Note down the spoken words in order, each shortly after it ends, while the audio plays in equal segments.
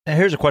And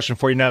here's a question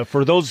for you now.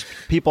 For those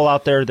people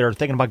out there that are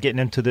thinking about getting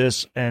into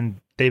this and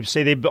they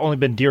say they've only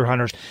been deer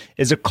hunters,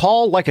 is a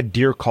call like a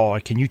deer call?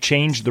 Can you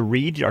change the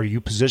reed? Are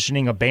you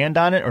positioning a band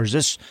on it? Or is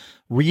this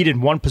reed in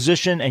one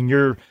position and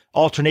you're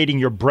alternating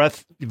your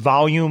breath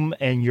volume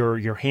and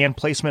your hand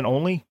placement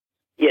only?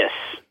 Yes.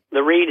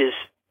 The reed is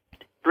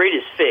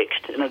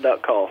fixed in a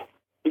duck call.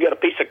 You got a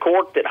piece of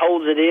cork that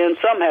holds it in.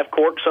 Some have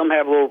cork, some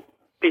have little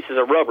pieces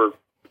of rubber,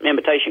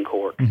 imitation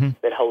cork,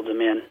 that holds them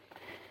in.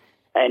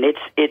 And it's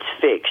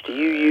fixed. You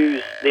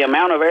use the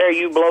amount of air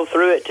you blow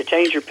through it to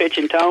change your pitch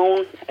and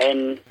tone,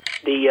 and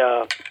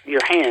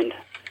your hand,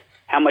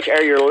 how much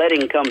air you're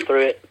letting come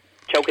through it,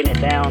 choking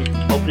it down,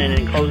 opening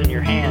and closing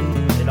your hand.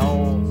 It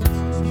all.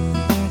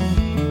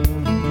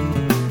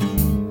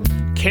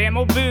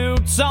 Camel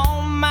boots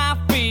on my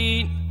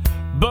feet,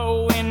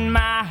 bow in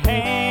my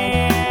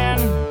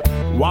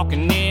hand,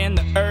 walking in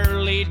the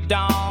early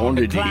dawn.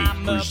 Wanted to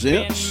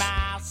presents.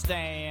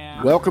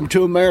 Welcome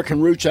to American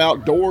Roots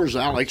Outdoors.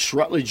 Alex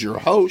Rutledge, your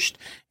host,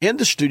 in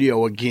the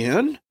studio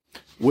again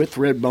with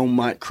Redbone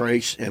Mike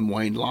Crace and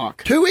Wayne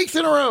Locke. 2 weeks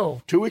in a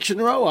row. 2 weeks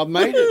in a row. I've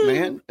made it,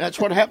 man. That's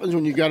what happens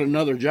when you got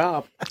another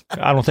job.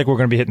 I don't think we're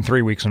going to be hitting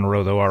 3 weeks in a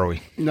row, though, are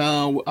we?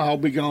 No, I'll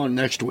be gone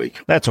next week.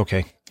 That's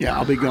okay. Yeah,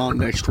 I'll be gone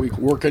next week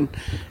working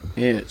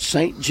at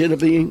St.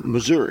 Genevieve,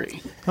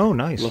 Missouri. Oh,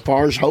 nice.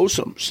 Lafarge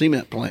Wholesome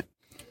Cement Plant.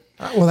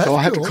 Well, that's so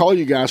I'll have to cool. call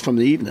you guys from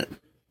the evening.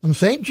 From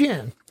St.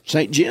 Gen.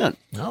 St. Gen.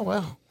 Oh,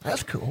 wow.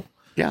 That's cool.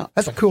 Yeah.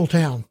 That's a cool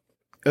town.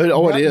 It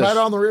is. Right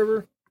on the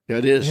river. Yeah,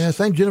 it is. Yeah,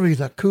 St. Genevieve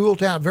is a cool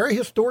town. Very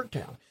historic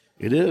town.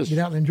 It is. Get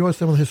out and enjoy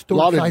some of the A historic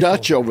lot of sites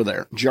Dutch over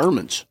there.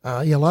 Germans.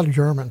 Yeah, a lot of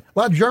German. A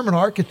lot of German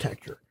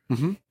architecture.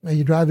 Mm-hmm.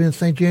 You drive in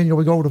St. Gen,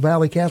 we go over to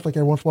Valley Catholic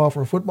there once in a while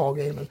for a football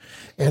game,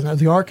 and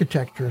the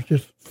architecture is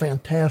just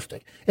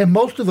fantastic. And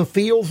most of the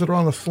fields that are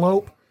on the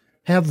slope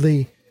have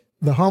the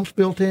humps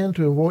built in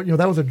to avoid,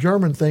 that was a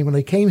German thing when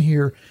they came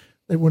here,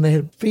 when they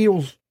had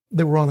fields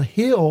that were on a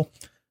hill,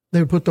 they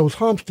would put those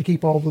humps to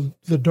keep all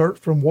the dirt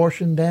from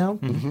washing down.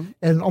 Mm-hmm.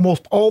 And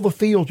almost all the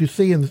fields you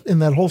see in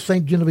that whole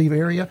St. Genevieve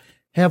area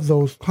have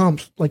those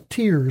humps like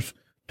tiers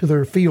to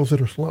their fields that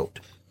are sloped.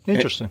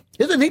 Interesting.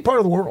 It's a neat part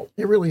of the world.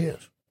 It really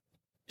is.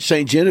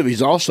 St. Genevieve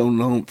is also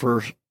known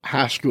for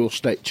high school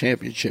state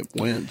championship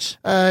wins.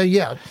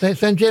 Yeah,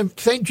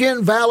 St.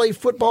 Gen Valley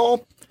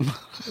football.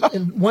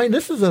 And Wayne,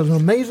 this is an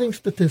amazing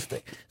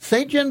statistic.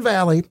 St. Gen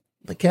Valley,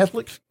 the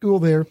Catholic school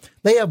there,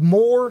 they have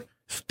more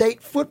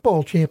state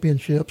football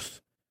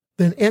championships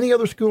than any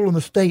other school in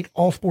the state,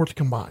 all sports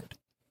combined.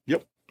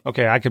 Yep.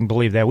 Okay, I can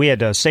believe that. We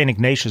had St.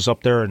 Ignatius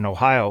up there in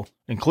Ohio,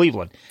 in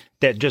Cleveland,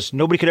 that just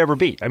nobody could ever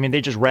beat. I mean, they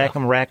just rack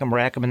them,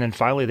 and then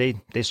finally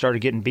they started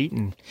getting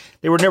beaten.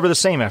 They were never the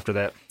same after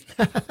that.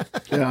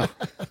 Yeah.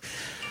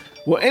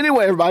 Well,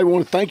 anyway, everybody, I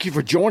want to thank you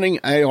for joining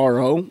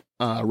ARO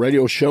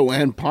radio show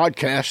and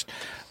podcast.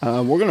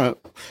 We're going to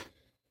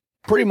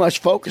pretty much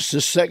focus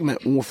this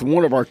segment with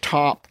one of our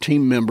top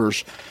team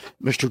members,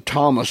 Mr.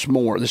 Thomas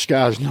Moore. This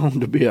guy is known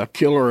to be a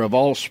killer of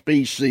all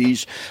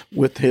species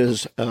with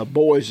his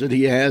boys that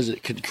he has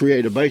that could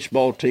create a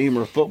baseball team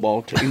or a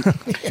football team.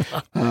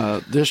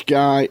 This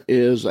guy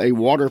is a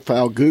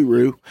waterfowl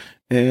guru,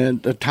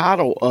 and the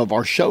title of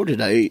our show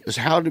today is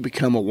How to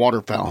Become a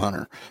Waterfowl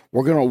Hunter.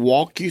 We're going to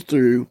walk you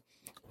through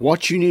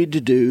what you need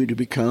to do to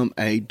become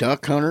a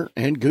duck hunter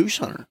and goose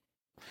hunter.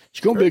 It's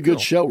going to be a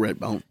good show,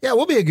 Redbone. Yeah, it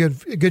will be a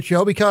good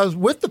show because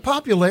with the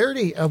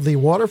popularity of the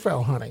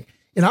waterfowl hunting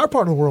in our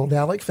part of the world,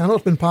 Alex, I know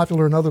it's been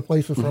popular in other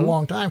places for a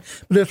long time,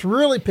 but it's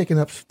really picking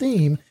up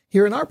steam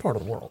here in our part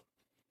of the world.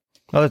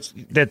 Well,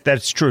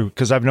 that's true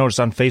because I've noticed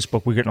on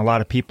Facebook we're getting a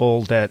lot of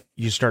people that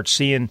you start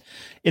seeing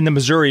in the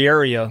Missouri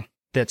area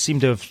that seem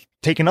to have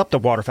taken up the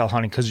waterfowl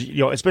hunting because,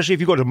 especially if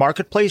you go to the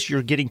marketplace,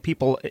 you're getting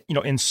people,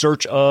 in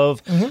search of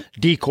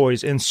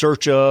decoys, in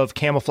search of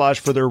camouflage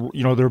for their,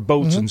 their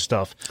boats and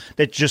stuff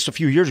that just a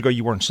few years ago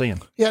you weren't seeing.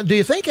 Yeah. Do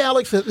you think,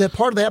 Alex, that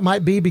part of that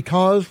might be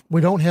because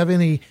we don't have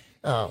any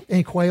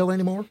quail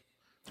anymore?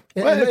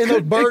 Well, and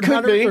those bird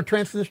hunters are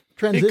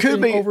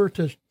transitioning over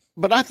to.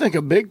 But I think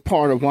a big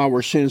part of why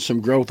we're seeing some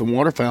growth in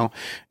waterfowl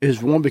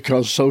is one,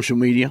 because of social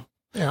media.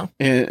 Yeah,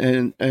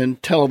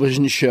 and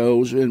television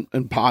shows and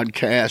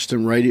podcasts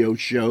and radio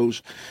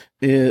shows,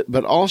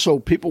 but also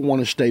people want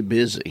to stay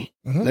busy.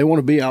 They want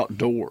to be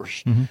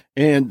outdoors.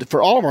 And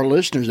for all of our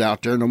listeners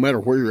out there, no matter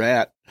where you're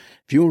at,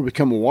 if you want to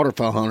become a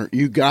waterfowl hunter,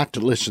 you got to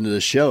listen to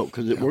this show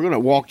because we're going to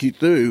walk you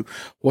through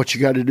what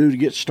you got to do to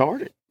get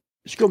started.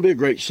 It's going to be a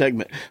great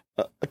segment.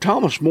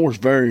 Thomas Moore is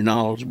very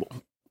knowledgeable.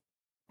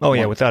 Oh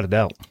yeah, without a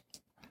doubt.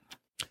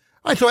 All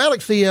right, so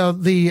Alex,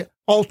 the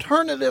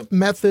alternative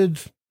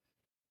methods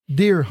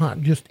deer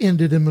hunt just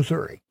ended in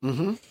Missouri.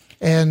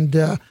 And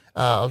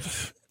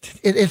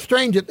it's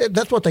strange.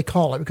 That's what they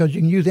call it because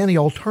you can use any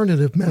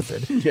alternative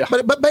method.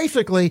 But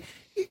basically,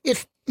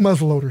 it's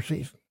muzzleloader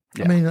season.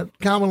 Yeah. I mean,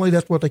 commonly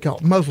that's what they call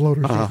it,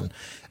 muzzleloader season.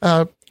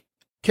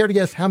 Care to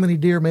guess how many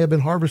deer may have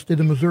been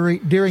harvested in Missouri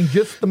during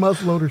just the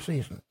muzzleloader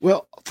season?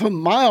 Well, from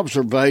my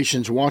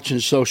observations, watching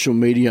social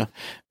media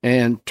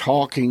and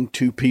talking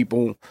to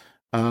people,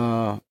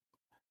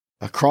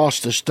 across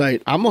the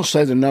state. I'm going to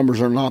say the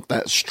numbers are not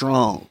that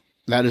strong.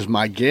 That is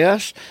my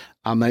guess.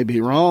 I may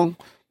be wrong,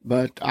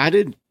 but I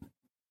did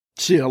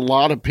see a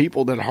lot of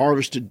people that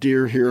harvested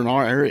deer here in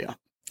our area.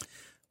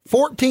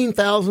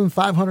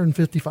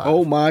 14,555.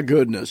 Oh, my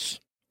goodness.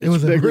 It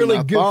was a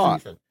really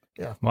good season.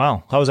 Yeah.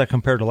 Wow. How was that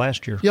compared to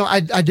last year? I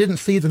didn't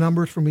see the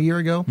numbers from a year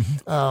ago,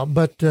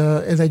 but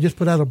as they just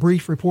put out a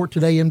brief report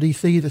today,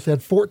 MDC, that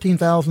said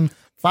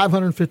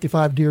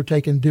 14,555 deer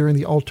taken during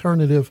the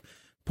alternative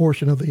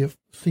portion of the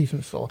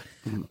season. So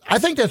I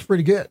think that's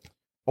pretty good.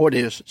 Oh, it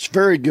is. It's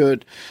very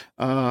good.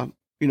 I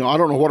don't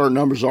know what our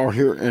numbers are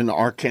here in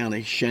our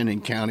county,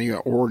 Shannon County,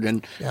 or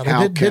Oregon. Yeah,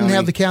 they didn't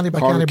have the county by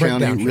county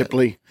breakdown yet.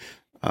 Ripley,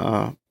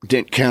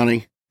 Dent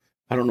County.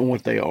 I don't know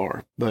what they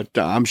are, but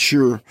I'm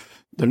sure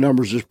the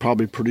numbers is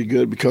probably pretty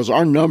good because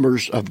our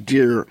numbers of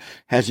deer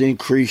has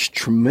increased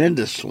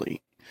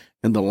tremendously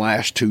in the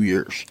last 2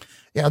 years.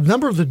 Yeah, the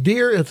number of the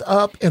deer is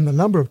up, and the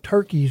number of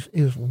turkeys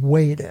is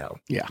way down.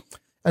 Yeah.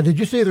 Did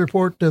you see the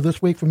report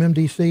this week from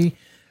MDC,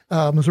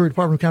 Missouri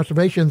Department of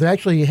Conservation? They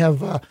actually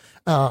have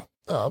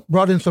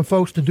brought in some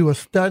folks to do a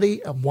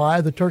study of why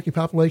the turkey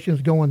population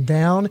is going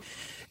down.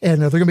 And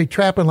they're going to be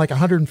trapping like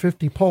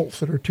 150 poults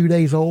that are 2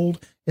 days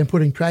old and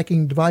putting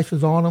tracking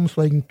devices on them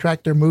so they can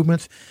track their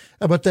movements.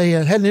 But they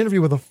had an interview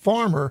with a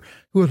farmer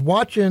who was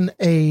watching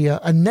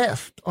a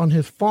nest on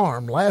his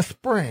farm last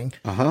spring.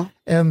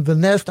 And the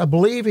nest, I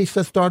believe he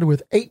said, started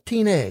with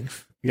 18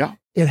 eggs. Yeah.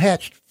 It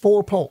hatched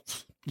 4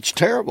 poults. It's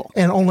terrible.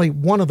 And only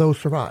one of those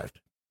survived.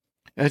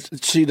 That's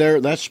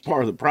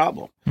part of the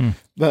problem.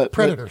 But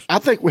predators. But I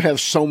think we have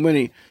so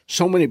many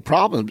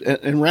problems,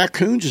 and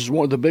raccoons is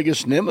one of the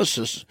biggest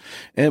nemesis.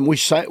 And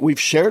we've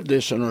shared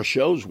this in our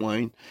shows,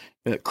 Wayne.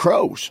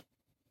 Crows,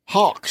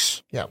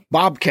 hawks,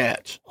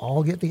 bobcats,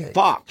 all get the eggs.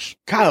 Fox,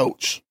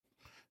 coyotes,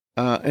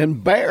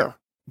 and bear.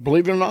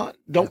 Believe it or not,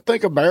 don't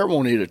think a bear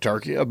won't eat a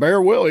turkey. A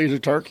bear will eat a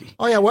turkey.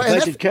 Oh yeah, well,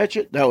 if they can catch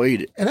it, they'll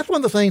eat it. And that's one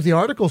of the things the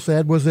article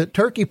said was that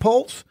turkey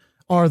poults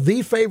are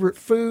the favorite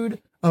food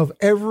of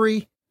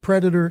every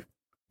predator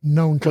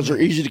known to because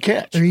they're easy to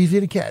catch. They're easy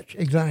to catch,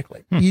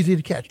 exactly. Easy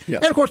to catch. Yeah.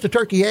 And of course, the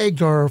turkey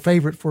eggs are a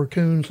favorite for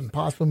coons and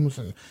possums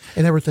and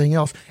everything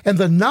else. And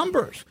the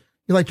numbers,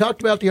 they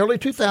talked about the early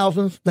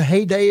 2000s, the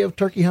heyday of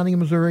turkey hunting in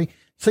Missouri,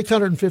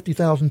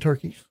 650,000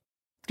 turkeys.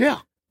 Yeah.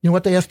 You know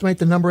what they estimate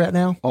the number at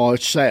now? Oh,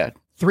 it's sad.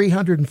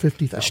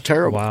 350,000. It's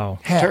terrible. Wow.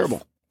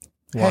 Terrible.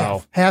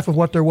 Wow. Half of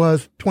what there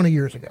was 20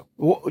 years ago.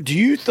 Well, do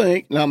you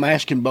think, and I'm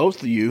asking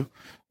both of you,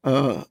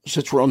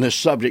 since we're on this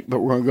subject, but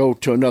we're going to go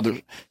to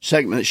another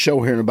segment of the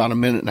show here in about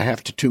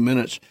 1.5 to 2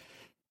 minutes.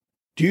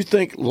 Do you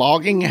think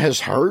logging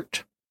has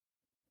hurt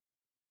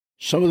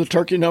some of the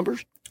turkey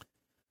numbers?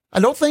 I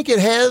don't think it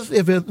has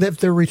if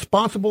they're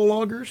responsible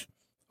loggers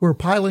who are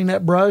piling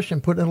that brush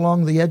and putting it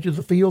along the edge of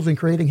the fields and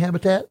creating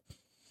habitat.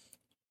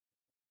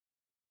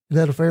 Is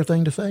that a fair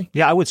thing to say?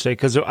 Yeah, I would say,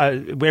 because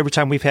every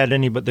time we've had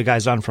any but the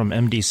guys on from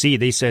MDC,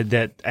 they said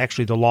that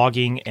actually the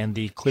logging and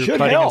the clear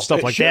cutting and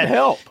stuff like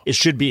that, it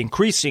should be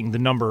increasing the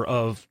number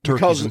of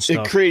turkeys and stuff.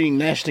 Because it's creating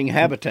nesting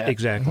habitat.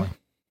 Exactly.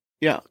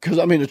 Yeah, because,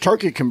 the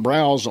turkey can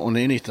browse on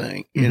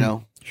anything, you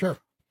know. Sure.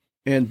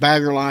 And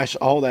bagger lice,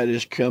 all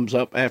that comes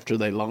up after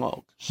they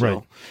log.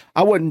 So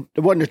right. It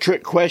wasn't a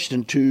trick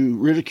question to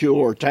ridicule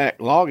or attack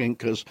logging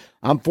because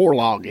I'm for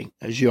logging,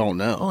 as you all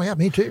know. Oh, yeah,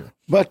 me too.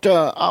 But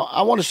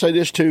I want to say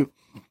this too.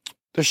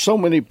 There's so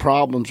many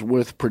problems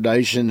with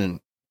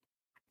predation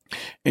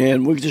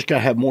and we just got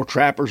to have more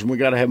trappers and we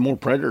got to have more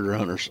predator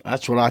hunters.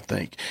 That's what I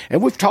think.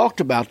 And we've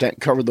talked about that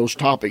and covered those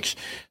topics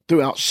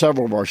throughout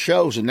several of our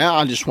shows. And now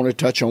I just want to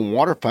touch on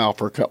waterfowl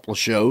for a couple of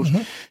shows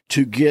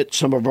to get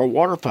some of our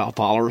waterfowl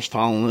followers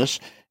following us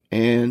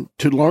and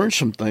to learn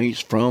some things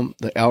from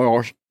the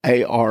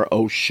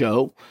ARO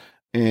show.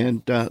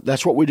 And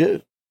that's what we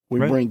do. We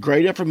bring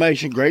great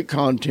information, great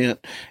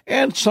content,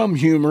 and some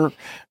humor,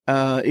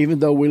 even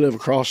though we live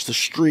across the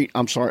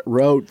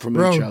road from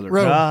each other.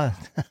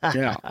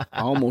 Yeah,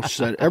 I almost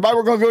said it. Everybody,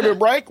 we're going to go to a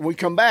break. When we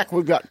come back,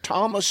 we've got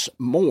Thomas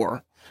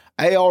Moore,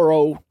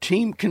 ARO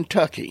Team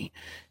Kentucky.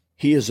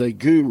 He is a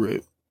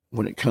guru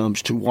when it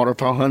comes to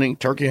waterfowl hunting,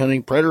 turkey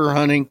hunting, predator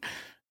hunting,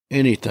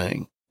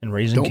 anything. And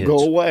raising kids. Don't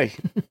go away.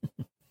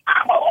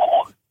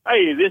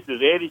 Hey, this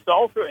is Eddie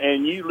Salter,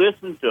 and you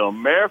listen to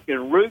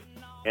American Roots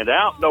and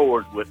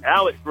Outdoors with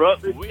Alex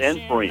Rutledge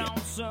and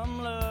friends.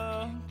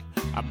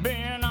 I've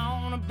been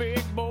on a big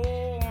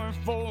bore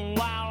for a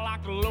while, I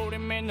could load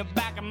him in the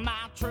back of my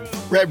truck.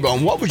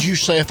 Redbone, what would you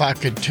say if I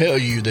could tell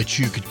you that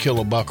you could kill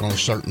a buck on a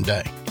certain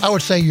day? I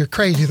would say you're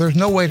crazy. There's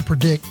no way to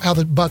predict how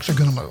the bucks are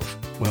going to move.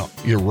 Well,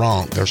 you're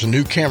wrong. There's a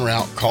new camera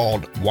out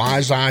called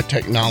Wise Eye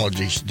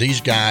Technologies.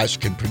 These guys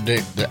can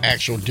predict the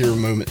actual deer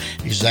movement,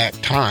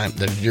 exact time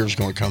that a deer is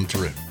going to come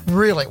through.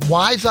 Really?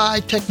 Wise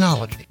Eye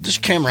Technology. This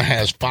camera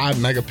has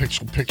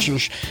 5-megapixel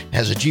pictures,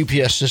 has a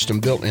GPS system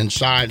built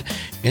inside,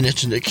 and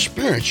it's an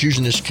experience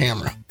using this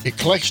camera. It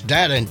collects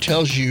data and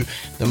tells you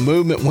the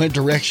movement, wind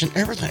direction,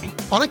 everything.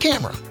 On a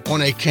camera.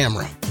 On a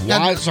camera.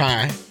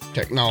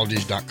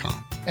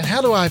 WiseEyeTechnologies.com. And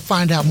how do I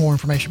find out more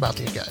information about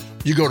these guys?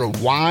 You go to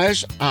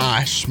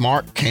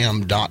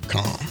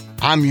wiseeyesmartcam.com.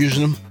 I'm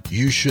using them.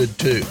 You should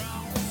too.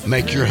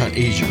 Make your hunt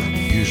easier.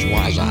 Use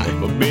Wise Eye.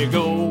 A big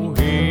old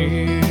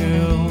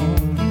hill,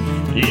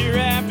 year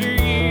after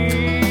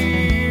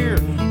year,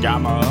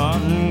 got my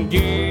hunting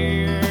gear.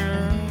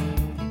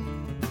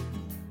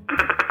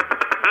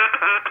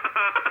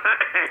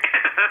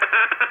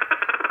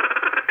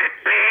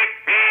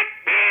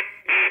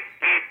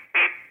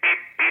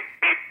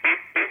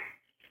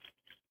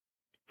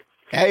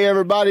 Hey,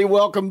 everybody,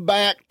 welcome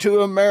back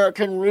to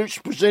American Roots,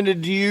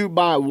 presented to you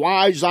by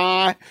Wise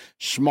Eye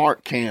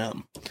Smart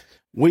Cam.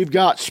 We've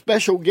got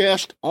special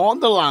guest on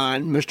the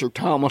line, Mr.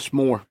 Thomas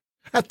Moore.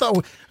 I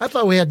thought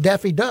we had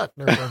Daffy Duck.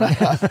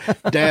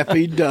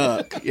 Daffy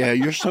Duck. Yeah,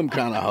 you're some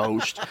kind of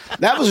host.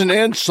 That was an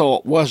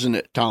insult, wasn't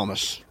it,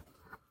 Thomas?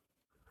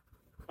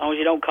 As long as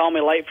you don't call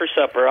me late for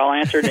supper, I'll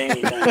answer to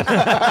anything.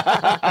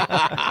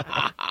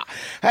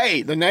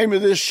 Hey, the name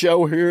of this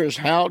show here is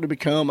How to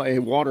Become a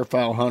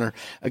Waterfowl Hunter.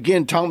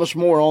 Again, Thomas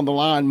Moore on the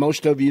line.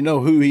 Most of you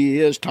know who he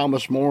is.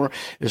 Thomas Moore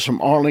is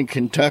from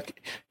Arlington,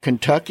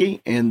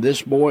 Kentucky, and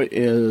this boy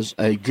is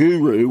a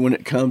guru when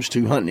it comes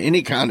to hunting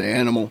any kind of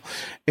animal.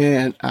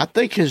 And I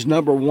think his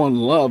number one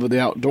love of the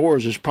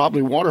outdoors is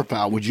probably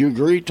waterfowl. Would you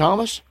agree,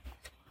 Thomas?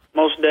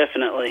 Most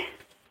definitely.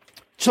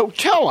 So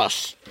tell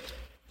us,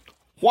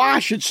 why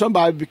should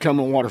somebody become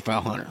a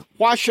waterfowl hunter?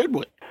 Why should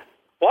we?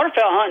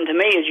 Waterfowl hunting to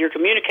me is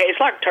it's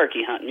like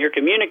turkey hunting. You're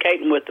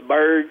communicating with the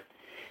bird.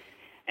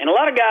 And a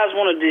lot of guys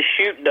want to just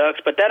shoot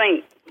ducks, but that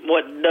ain't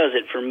what does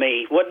it for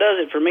me. What does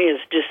it for me is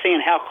just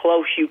seeing how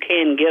close you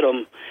can get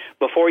them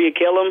before you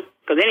kill them,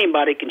 because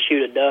anybody can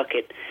shoot a duck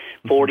at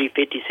 40,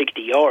 50,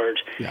 60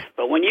 yards. Yeah.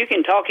 But when you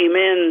can talk him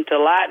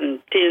into light and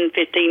 10,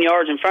 15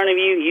 yards in front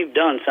of you, you've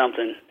done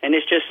something. And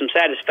it's just some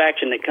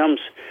satisfaction that comes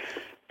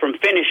from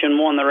finishing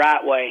one the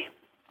right way.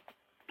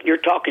 You're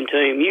talking to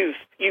him. You've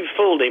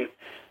fooled him.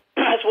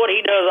 That's what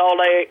he does all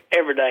day,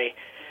 every day,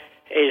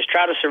 is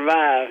try to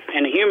survive.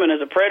 And a human is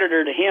a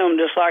predator to him,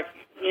 just like,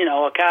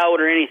 a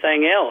coyote or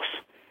anything else.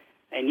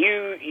 And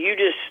you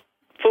just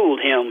fooled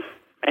him.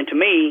 And to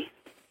me,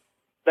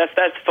 that's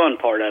the fun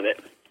part of it.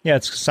 Yeah,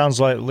 it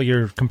sounds like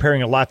you're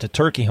comparing a lot to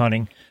turkey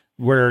hunting,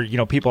 where,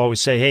 people always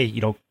say, hey,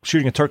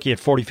 shooting a turkey at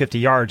 40, 50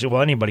 yards,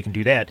 well, anybody can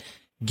do that.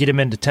 Get him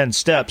into 10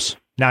 steps.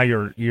 Now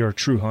you're a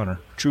true hunter,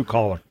 true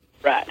caller.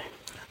 Right.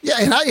 Yeah,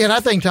 and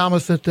I think,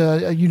 Thomas,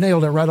 that you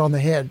nailed it right on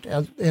the head.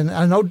 And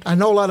I know a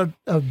lot of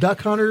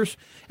duck hunters,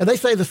 and they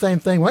say the same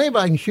thing. Well,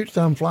 anybody can shoot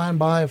some flying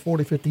by at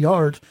 40, 50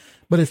 yards,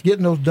 but it's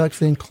getting those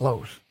ducks in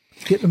close,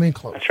 getting them in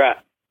close. That's right.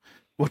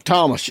 Well,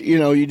 Thomas,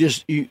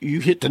 you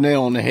hit the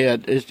nail on the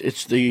head.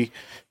 It's the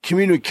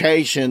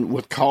communication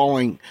with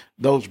calling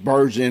those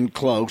birds in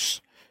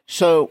close.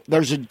 So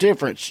there's a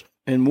difference,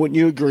 and wouldn't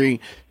you agree,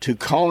 to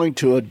calling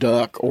to a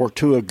duck or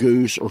to a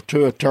goose or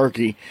to a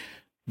turkey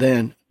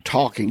than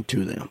talking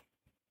to them?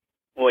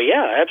 Well,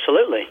 yeah,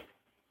 absolutely.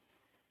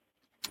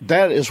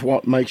 That is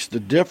what makes the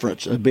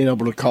difference of being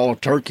able to call a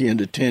turkey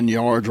into 10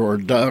 yards or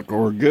a duck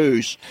or a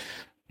goose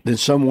than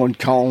someone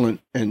calling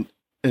and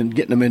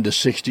getting them into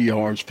 60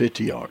 yards,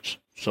 50 yards.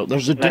 So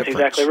there's a difference.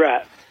 That's exactly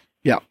right.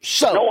 Yeah.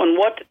 So knowing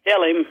what to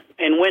tell him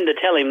and when to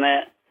tell him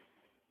that,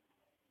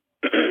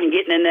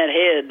 getting in that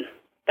head,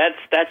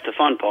 that's the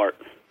fun part.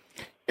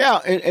 Yeah,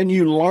 and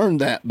you learn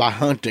that by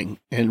hunting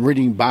and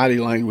reading body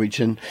language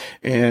and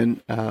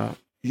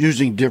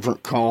using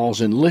different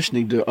calls and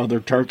listening to other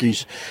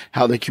turkeys,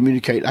 how they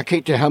communicate. I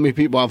can't tell how many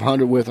people I've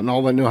hunted with, and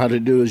all they know how to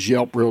do is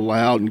yelp real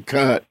loud and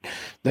cut.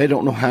 They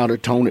don't know how to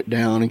tone it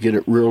down and get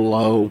it real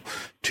low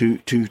to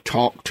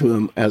talk to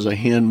them as a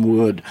hen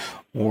would,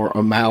 or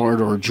a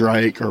mallard or a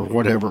drake or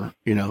whatever,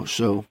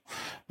 So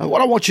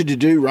what I want you to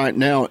do right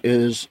now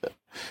is,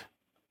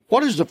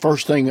 what is the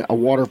first thing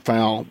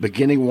a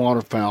beginning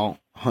waterfowl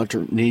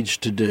hunter needs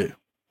to do?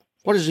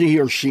 What does he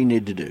or she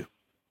need to do?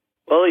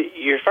 Well,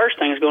 your first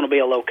thing is going to be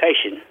a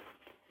location.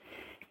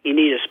 You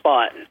need a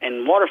spot.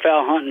 And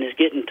waterfowl hunting is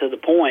getting to the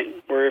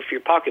point where if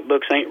your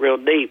pocketbooks ain't real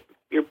deep,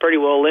 you're pretty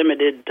well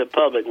limited to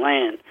public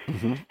land.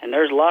 Mm-hmm. And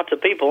there's lots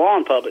of people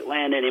on public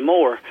land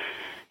anymore.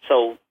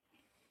 So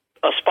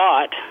a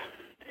spot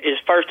is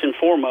first and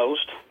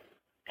foremost.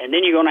 And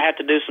then you're going to have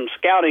to do some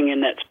scouting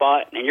in that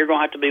spot, and you're going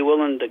to have to be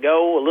willing to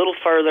go a little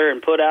further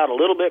and put out a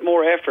little bit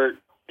more effort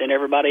than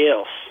everybody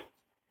else.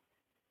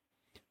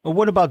 Well,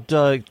 what about,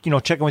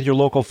 checking with your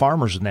local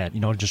farmers and that,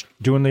 just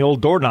doing the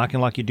old door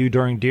knocking like you do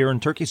during deer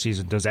and turkey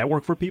season? Does that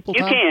work for people,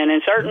 Tom? You can.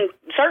 In certain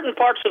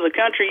parts of the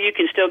country, you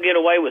can still get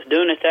away with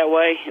doing it that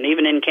way. And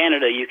even in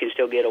Canada, you can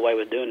still get away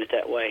with doing it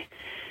that way.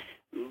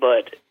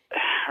 But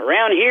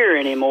around here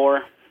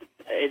anymore,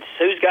 it's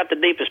who's got the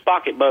deepest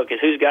pocketbook is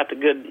who's got the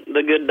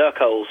good duck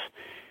holes.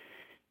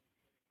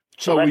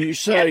 So when you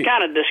say it's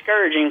kind of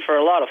discouraging for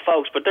a lot of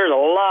folks, but there's a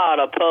lot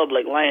of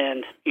public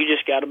land. You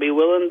just got to be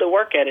willing to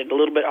work at it a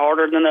little bit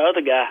harder than the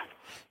other guy.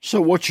 So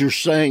what you're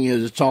saying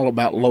is it's all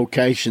about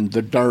location,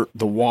 the dirt,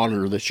 the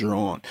water that you're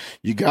on.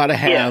 You got to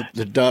have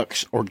the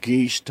ducks or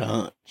geese to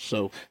hunt.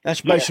 So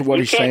that's basically what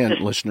he's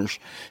saying, listeners.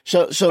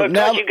 So because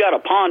now you got a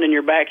pond in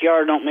your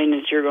backyard don't mean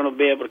that you're going to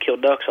be able to kill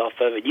ducks off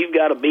of it. You've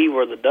got to be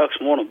where the ducks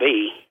want to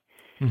be.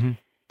 Mm-hmm.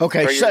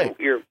 Okay, so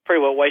you're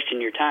pretty well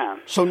wasting your time.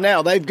 So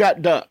now they've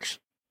got ducks.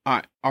 All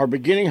right, our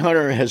beginning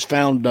hunter has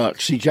found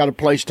ducks. He's got a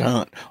place to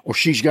hunt, or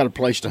she's got a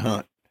place to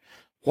hunt.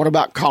 What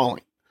about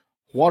calling?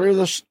 What are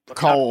the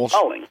calls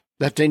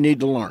that they need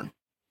to learn?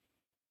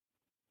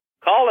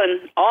 Calling,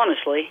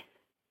 honestly,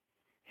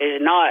 is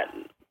not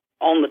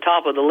on the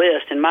top of the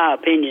list, in my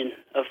opinion,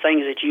 of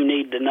things that you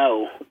need to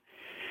know.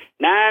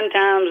 9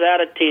 times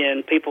out of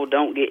 10, people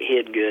don't get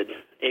hid good.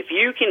 If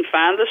you can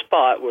find the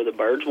spot where the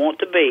birds want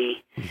to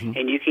be,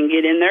 and you can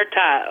get in there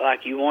tight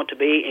like you want to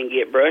be and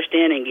get brushed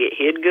in and get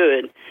hid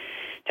good,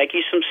 take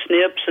you some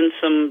snips and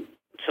some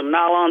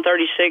nylon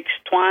 36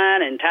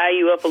 twine and tie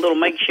you up a little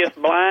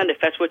makeshift blind if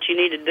that's what you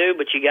need to do,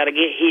 but you got to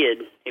get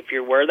hid. If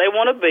you're where they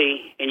want to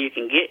be and you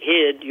can get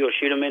hid, you'll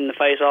shoot them in the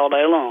face all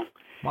day long.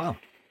 Wow.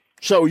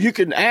 So you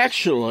can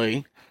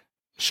actually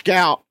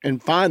scout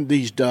and find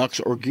these ducks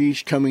or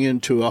geese coming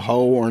into a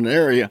hole or an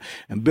area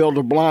and build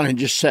a blind and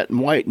just sit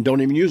and wait and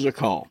don't even use a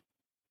call.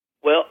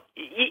 Well,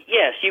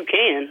 yes, you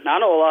can. I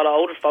know a lot of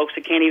older folks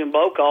that can't even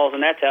blow calls,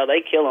 and that's how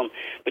they kill them.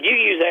 But you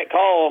use that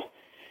call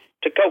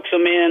to coax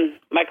them in,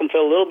 make them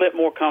feel a little bit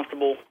more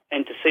comfortable,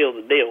 and to seal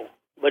the deal.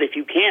 But if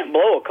you can't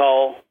blow a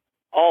call,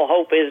 all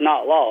hope is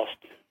not lost.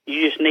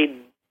 You just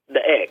need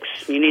the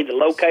X. You need the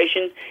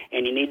location,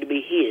 and you need to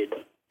be hid.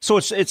 So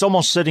it's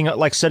almost setting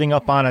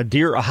up on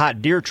a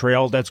hot deer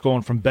trail that's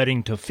going from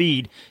bedding to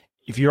feed.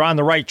 If you're on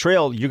the right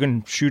trail, you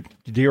can shoot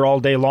deer all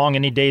day long,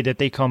 any day that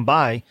they come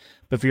by.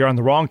 But if you're on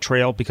the wrong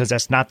trail, because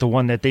that's not the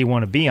one that they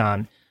want to be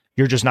on,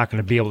 you're just not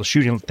going to be able to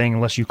shoot anything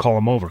unless you call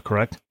them over,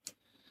 correct?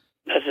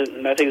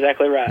 That's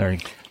exactly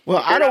right.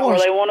 Well, I don't want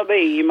where they want to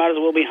be. You might as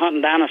well be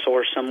hunting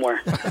dinosaurs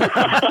somewhere.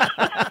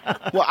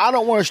 Well, I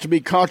don't want us to be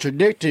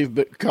contradictory,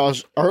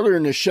 because earlier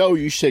in the show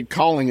you said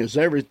calling is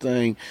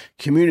everything,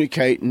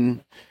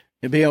 communicating,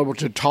 and being able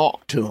to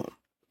talk to them.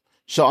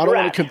 So I don't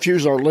want to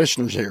confuse our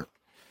listeners here.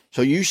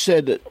 So you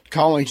said that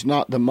calling's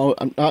not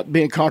not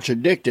being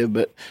contradictory,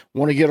 but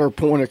want to get our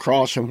point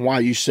across and why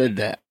you said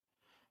that.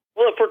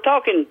 Well, if we're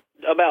talking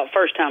about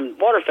first-time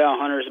waterfowl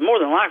hunters, more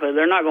than likely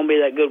they're not going to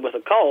be that good with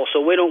a call,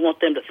 so we don't want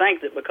them to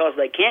think that because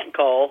they can't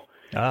call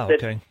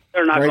that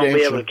they're not going to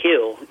be able to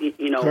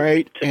kill.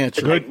 Great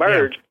answer. To take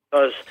birds,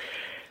 because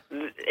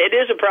it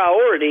is a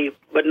priority,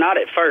 but not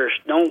at first.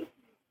 Don't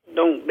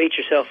beat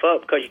yourself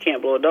up because you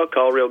can't blow a duck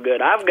call real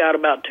good. I've got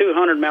about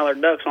 200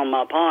 mallard ducks on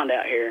my pond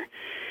out here,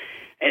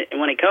 and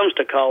when it comes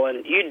to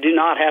calling, you do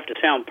not have to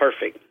sound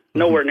perfect.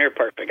 Nowhere near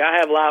perfect. I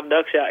have live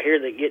ducks out here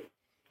that get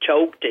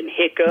choked and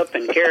hiccup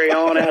and carry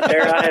on out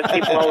there. I have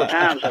people all the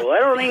time, so they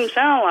don't even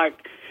sound like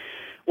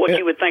what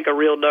you would think a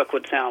real duck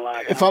would sound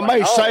like. If I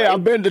may say,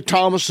 I've been to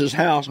Thomas's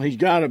house, and he's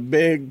got a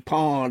big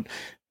pond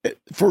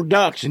for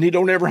ducks, and he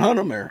don't ever hunt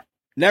them there.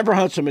 Never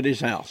hunts them at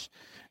his house.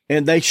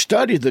 And they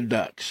study the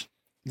ducks,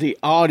 the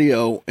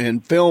audio,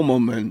 and film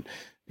them, and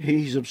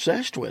he's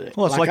obsessed with it.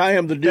 Well, it's like I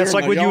am the deer. That's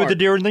like with you with the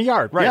deer in the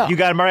yard, right? Yeah. You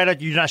got them right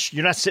out. You're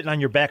not sitting on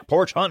your back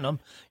porch hunting them.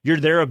 You're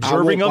there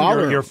observing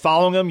them. You're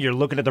following them. You're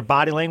looking at their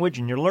body language,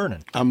 and you're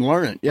learning. I'm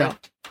learning. Yeah.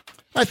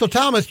 All right, so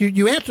Thomas,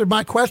 you answered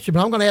my question,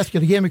 but I'm going to ask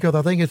it again because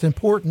I think it's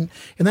important,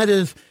 and that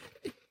is,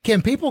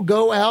 can people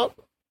go out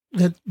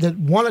that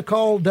want to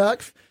call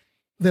ducks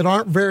that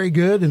aren't very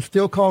good and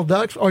still call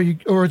ducks, or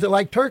is it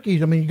like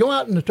turkeys? I mean, you go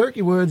out in the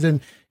turkey woods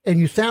and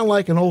you sound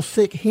like an old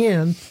sick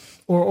hen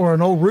or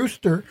an old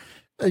rooster.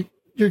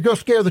 You're going to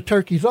scare the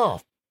turkeys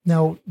off.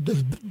 Now,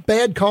 does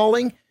bad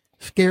calling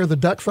scare the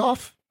ducks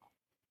off?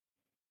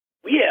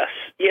 Yes,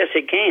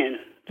 it can.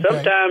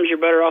 Sometimes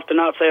you're better off to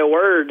not say a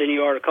word than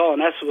you are to call,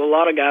 and that's what a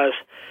lot of guys.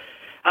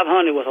 I've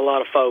hunted with a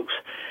lot of folks.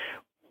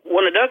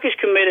 When a duck is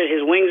committed, his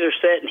wings are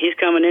set, and he's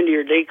coming into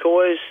your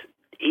decoys,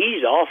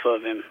 ease off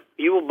of him.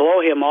 You will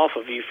blow him off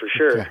of you for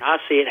sure. Okay. I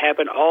see it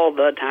happen all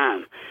the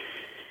time.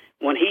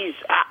 When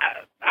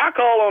I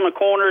call on the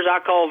corners, I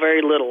call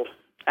very little.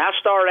 I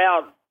start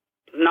out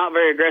not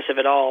very aggressive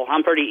at all.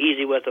 I'm pretty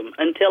easy with them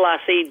until I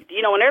see,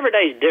 and every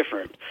day is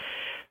different.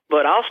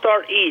 But I'll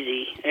start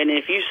easy, and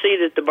if you see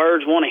that the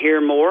birds want to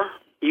hear more,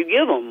 you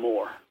give them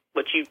more.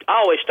 But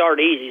I always start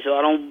easy so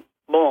I don't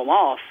blow them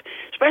off,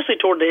 especially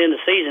toward the end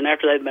of the season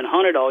after they've been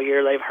hunted all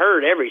year. They've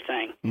heard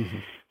everything.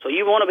 Mm-hmm. So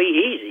you want to be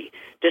easy.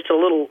 Just a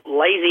little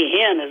lazy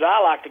hen, as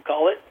I like to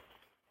call it.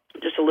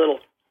 Just a little.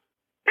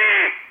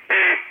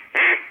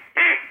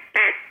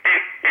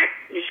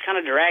 You just kind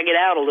of drag it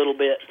out a little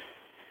bit.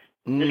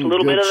 Just a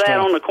little bit of that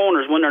on the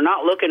corners when they're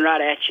not looking right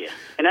at you.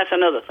 And that's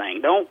another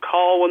thing. Don't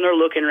call when they're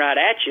looking right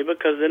at you,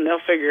 because then they'll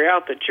figure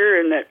out that you're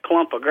in that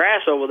clump of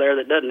grass over there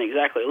that doesn't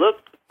exactly look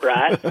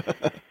right.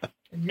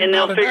 And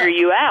they'll figure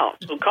you out.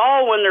 So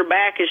call when their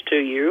back is to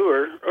you,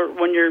 or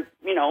when you're,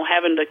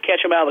 having to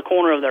catch them out of the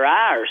corner of their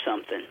eye or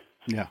something.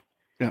 Yeah.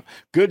 Yeah.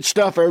 Good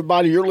stuff,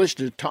 everybody. You're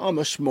listening to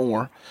Thomas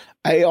Moore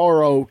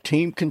ARO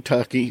Team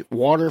Kentucky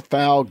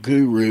waterfowl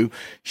guru,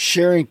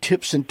 sharing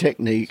tips and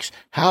techniques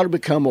how to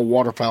become a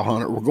waterfowl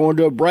hunter. We're going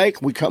to a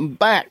break. We come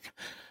back.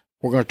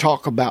 We're going to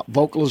talk about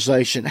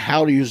vocalization,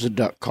 how to use a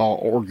duck call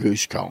or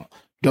goose call.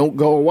 Don't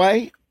go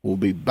away. We'll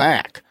be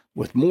back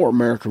with more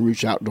American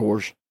Roots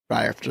Outdoors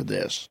right after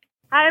this.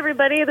 Hi,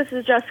 everybody. This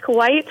is Jessica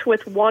White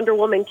with Wonder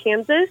Woman,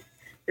 Kansas.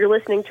 You're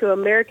listening to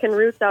American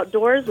Roots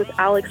Outdoors with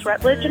Alex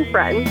Rutledge and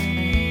friends.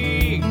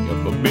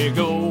 Up a big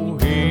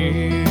old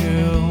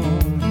hill,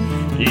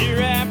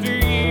 year after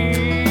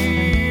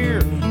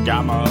year,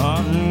 got my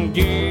hunting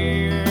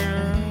gear.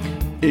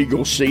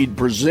 Eagle Seed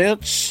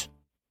presents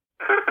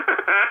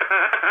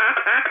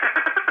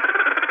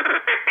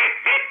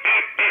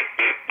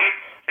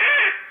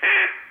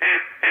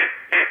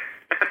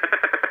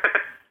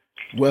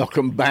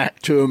Welcome back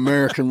to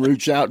American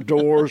Roots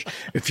Outdoors.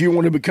 If you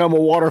want to become a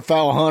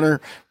waterfowl hunter,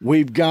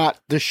 we've got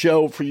the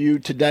show for you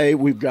today.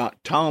 We've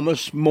got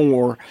Thomas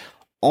Moore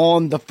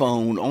on the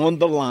phone, on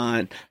the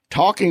line,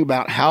 talking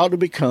about how to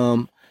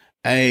become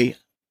a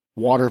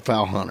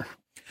waterfowl hunter.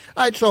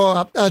 All right,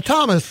 so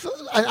Thomas,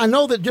 I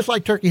know that just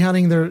like turkey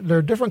hunting, there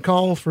are different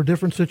calls for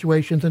different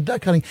situations, and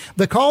duck hunting.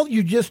 The call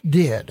you just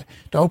did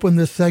to open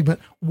this segment,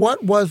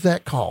 what was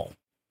that call?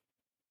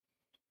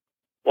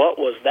 What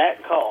was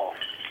that call?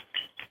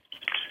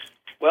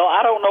 Well,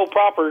 I don't know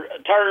proper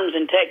terms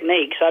and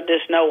techniques. I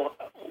just know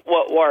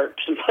what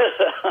works.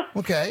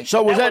 Okay.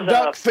 So was that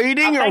duck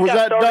feeding, or was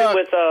that duck?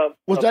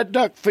 Was that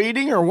duck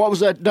feeding, or what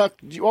was that duck?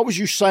 What was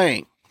you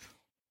saying?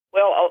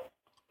 Well,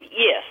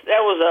 yes,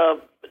 that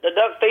was the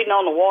duck feeding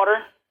on the water,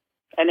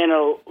 and then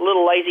a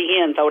little lazy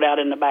hen throwed out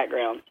in the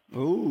background.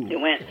 Ooh. It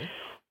went.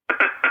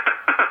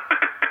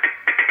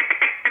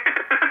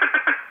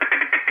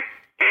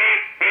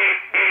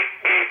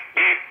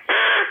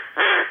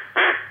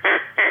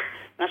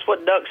 That's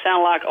what ducks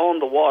sound like on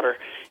the water.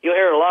 You'll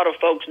hear a lot of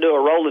folks do a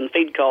rolling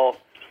feed call.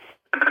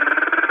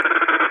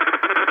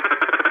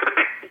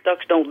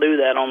 Ducks don't do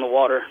that on the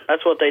water.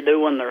 That's what they do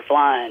when they're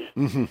flying.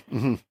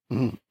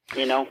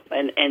 You know,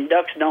 and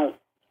ducks don't.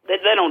 They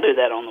don't do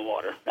that on the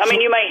water. I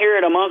mean, you may hear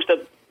it amongst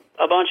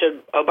a bunch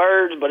of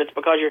birds, but it's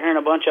because you're hearing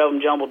a bunch of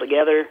them jumbled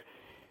together.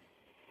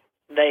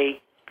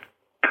 They.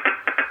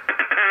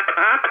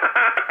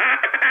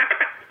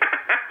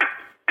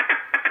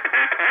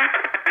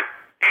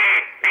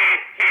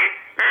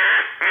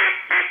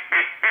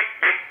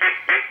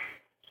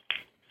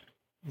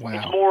 Wow.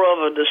 It's more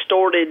of a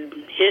distorted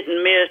hit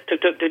and miss,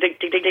 tuk tuk tuk tuk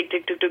tuk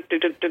tuk tuk tuk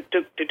tuk tuk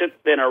tuk tuk tuk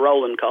than a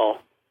rolling call.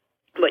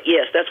 But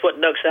yes, that's what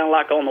ducks sound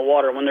like on the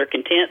water. When they're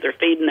content, they're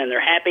feeding, and they're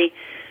happy.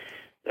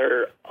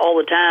 They're all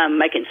the time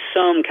making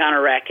some kind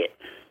of racket.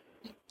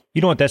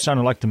 You know what that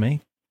sounded like to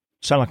me?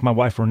 It sounded like my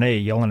wife Renee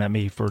yelling at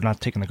me for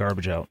not taking the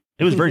garbage out.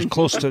 It was very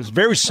close to,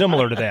 very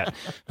similar to that.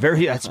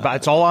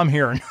 That's all I'm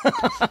hearing.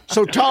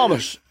 So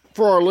Thomas,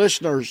 for our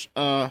listeners,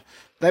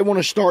 they want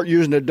to start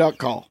using a duck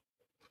call.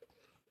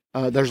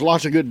 There's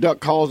lots of good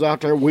duck calls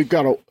out there. We've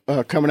got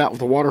coming out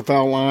with a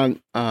waterfowl line.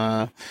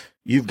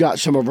 You've got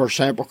some of our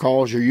sample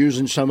calls. You're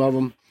using some of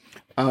them.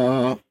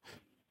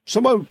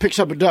 Somebody picks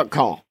up a duck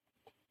call.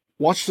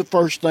 What's the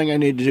first thing I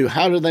need to do?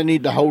 How do they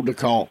need to hold the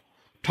call?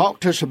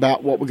 Talk to us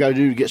about what we got to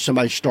do to get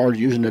somebody started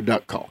using a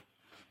duck call.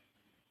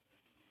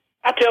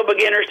 I tell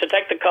beginners to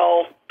take the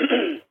call,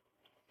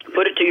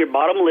 put it to your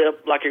bottom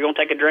lip like you're going to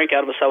take a drink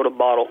out of a soda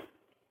bottle,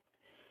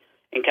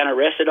 and kind of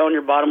rest it on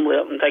your bottom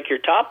lip, and take your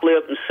top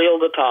lip and seal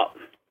the top.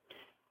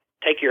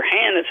 Take your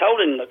hand that's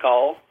holding the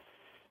call,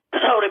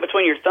 hold it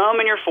between your thumb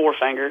and your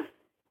forefinger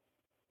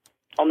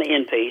on the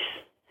end piece,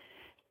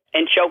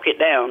 and choke it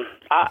down.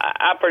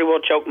 I pretty well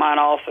choke mine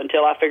off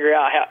until I figure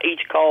out how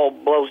each call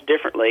blows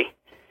differently.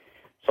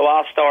 So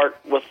I'll start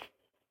with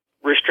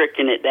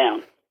restricting it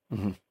down.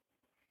 Mm-hmm.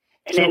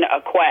 And then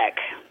a quack,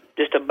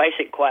 just a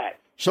basic quack.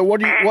 So what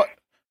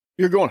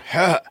you're going,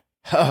 ha,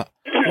 ha.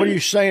 What are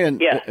you saying?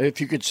 Yeah. If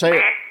you could say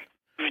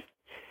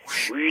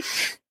it.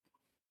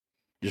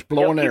 Just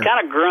blowing air. You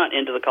kind of grunt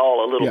into the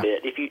call a little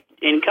bit.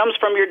 And it comes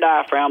from your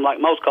diaphragm, like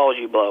most calls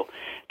you blow.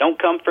 Don't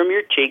come from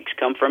your cheeks,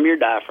 come from your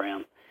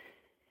diaphragm.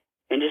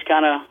 And just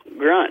kind of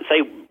grunt.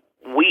 Say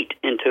wheat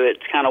into it.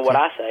 It's kind of what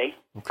I say.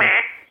 Okay.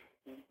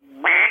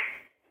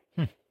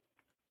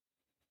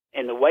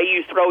 And the way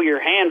you throw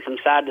your hand from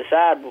side to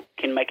side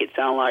can make it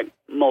sound like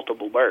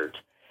multiple birds.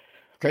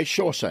 Okay,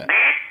 show us that.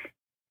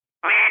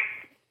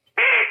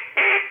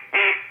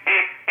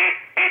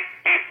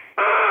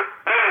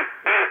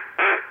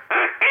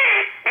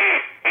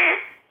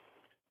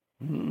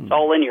 It's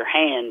all in your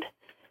hand.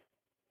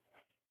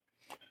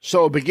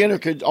 So a beginner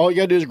could, all you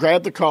got to do is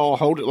grab the call,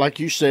 hold it like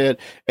you said,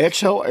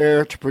 exhale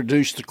air to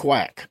produce the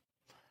quack.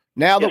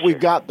 Now that we've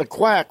got the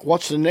quack,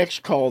 what's the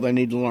next call they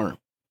need to learn?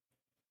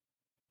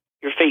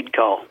 Your feed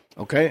call.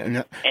 Okay,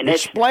 and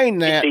explain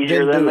that. It's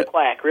easier than the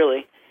quack,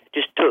 really.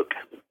 Just took,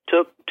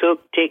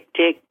 tick,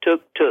 tick,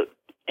 took.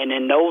 And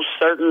in no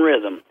certain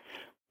rhythm.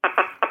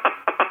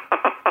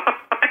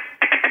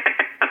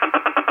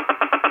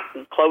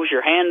 Close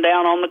your hand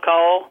down on the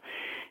call,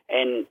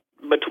 and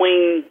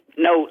between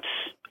notes,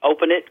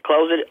 open it,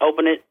 close it,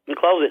 open it, and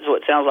close it so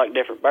it sounds like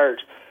different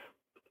birds.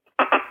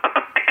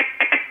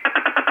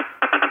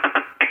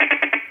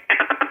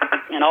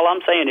 And all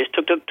I'm saying is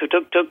tuk tuk tuk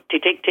tuk tuk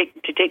tick tick tick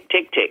tick tick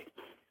tick tick.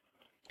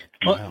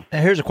 Well,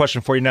 here's a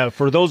question for you now.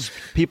 For those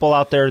people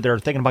out there that are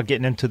thinking about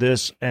getting into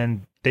this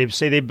and they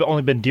say they've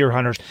only been deer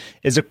hunters,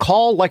 is a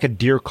call like a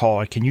deer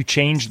call? Can you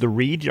change the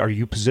reed? Are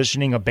you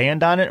positioning a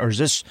band on it, or is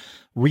this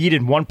reed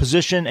in one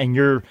position and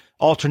you're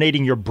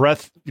alternating your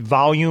breath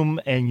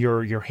volume and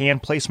your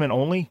hand placement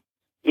only?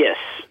 Yes,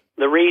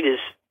 the reed is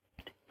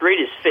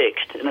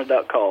fixed in a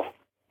duck call.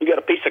 You got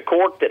a piece of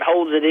cork that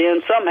holds it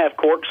in. Some have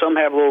cork, some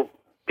have little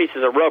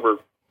pieces of rubber,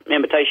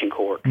 imitation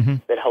cork,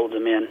 that holds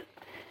them in.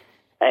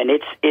 And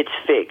it's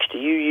fixed.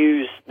 You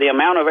use the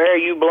amount of air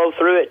you blow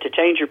through it to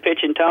change your pitch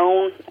and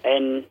tone,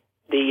 and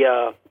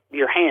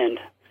your hand,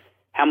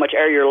 how much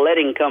air you're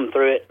letting come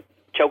through it,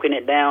 choking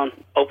it down,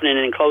 opening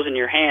and closing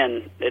your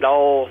hand.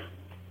 It'll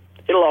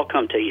all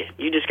come to you.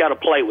 You just got to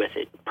play with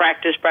it.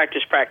 Practice,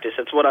 practice, practice.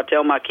 That's what I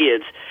tell my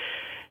kids.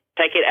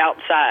 Take it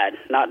outside,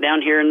 not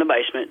down here in the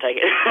basement. Take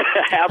it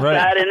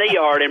outside in the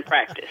yard and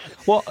practice.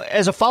 Well,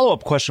 as a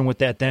follow-up question with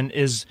that then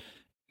is,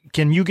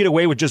 can you get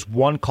away with just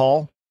one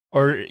call?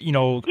 Or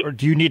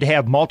do you need to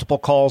have multiple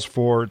calls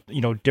for,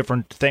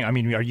 different things? I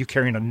mean, are you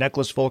carrying a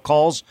necklace full of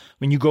calls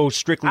when you go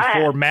strictly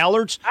for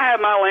mallards? I have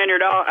my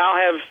lanyard. I'll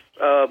have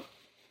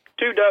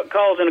 2 duck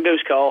calls and a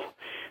goose call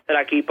that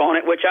I keep on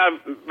it, which I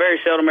very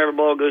seldom ever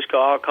blow a goose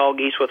call. I'll call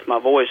geese with my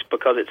voice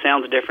because it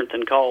sounds different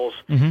than calls.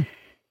 Mm-hmm.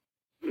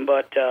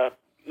 But,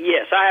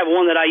 yes, I have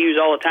one that I use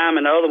all the time,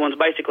 and the other one's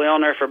basically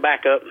on there for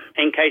backup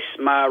in case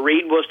my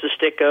reed was to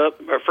stick up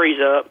or freeze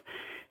up.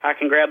 I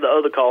can grab the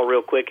other call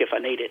real quick if I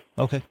need it.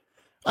 Okay.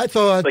 But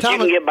Thomas, you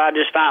can get by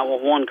just fine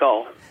with one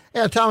call.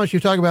 Yeah, Thomas, you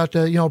talk about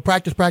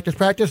practice, practice,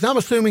 practice. And I'm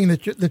assuming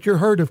that your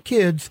herd of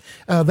kids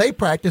they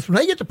practice. When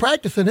they get to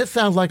practicing, it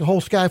sounds like a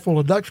whole sky full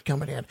of ducks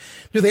coming in.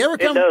 Do they ever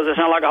come? It does. It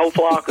sounds like a whole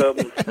flock of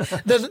them.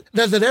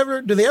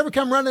 Do they ever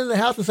come running into the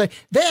house and say,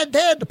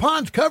 "Dad, the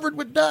pond's covered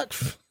with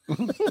ducks"?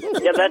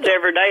 Yeah, that's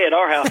every day at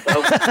our house,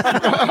 though.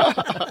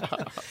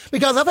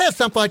 Because I've had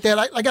something like that.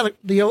 I got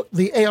the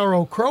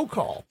ARO crow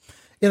call.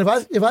 And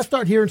if I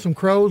start hearing some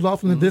crows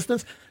off in the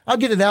distance, I'll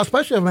get it out,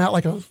 especially if I'm out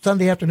like on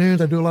Sunday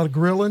afternoons. I do a lot of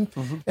grilling.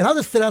 And I'll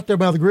just sit out there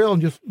by the grill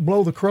and just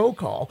blow the crow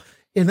call.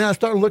 And then I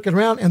start looking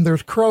around, and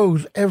there's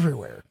crows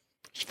everywhere.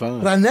 It's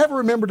fun. But I never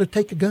remember to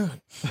take a gun.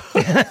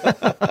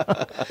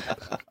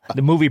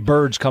 The movie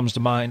Birds comes to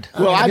mind.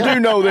 Well, I do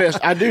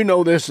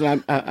know this,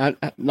 and I'm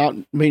not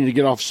meaning to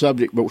get off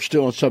subject, but we're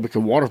still on the subject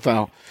of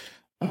waterfowl.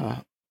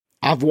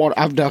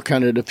 I've duck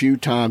hunted a few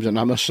times, and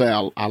I must say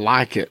I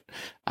like it.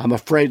 I'm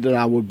afraid that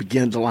I would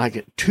begin to like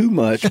it too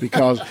much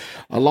because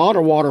a lot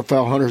of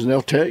waterfowl hunters, and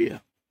they'll tell you,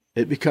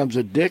 it becomes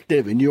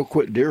addictive, and you'll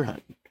quit deer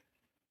hunting.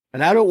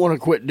 And I don't want to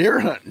quit deer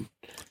hunting.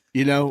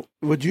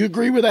 Would you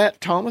agree with that,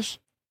 Thomas?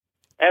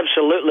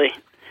 Absolutely.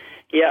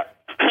 Yeah.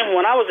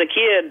 When I was a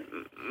kid,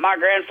 my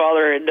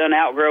grandfather had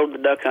outgrown the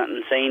duck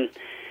hunting scene,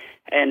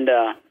 and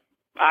I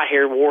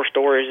hear war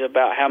stories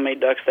about how many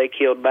ducks they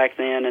killed back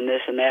then and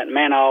this and that.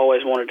 Man, I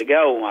always wanted to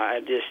go.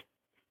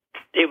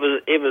 It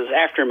was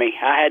after me.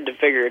 I had to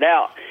figure it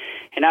out.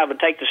 And I would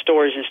take the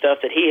stories and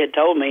stuff that he had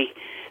told me,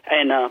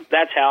 and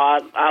that's how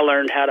I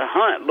learned how to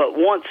hunt. But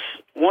once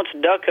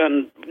duck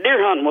hunting,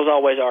 deer hunting was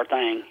always our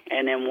thing.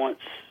 And then once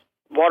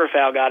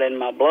waterfowl got in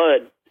my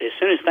blood, as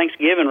soon as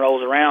Thanksgiving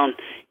rolls around,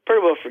 you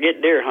pretty well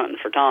forget deer hunting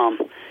for Tom.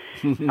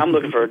 I'm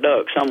looking for a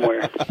duck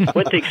somewhere,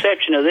 with the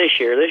exception of this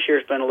year. This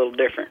year's been a little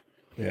different.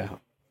 Yeah.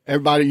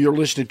 Everybody, you're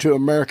listening to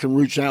American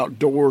Roots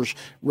Outdoors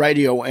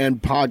radio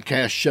and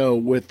podcast show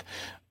with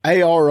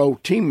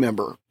ARO team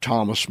member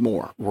Thomas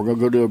Moore. We're going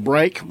to go to a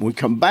break. When we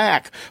come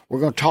back, we're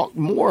going to talk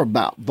more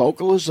about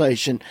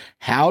vocalization,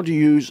 how to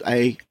use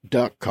a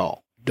duck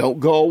call. Don't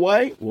go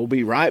away. We'll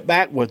be right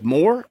back with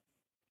more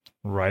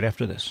right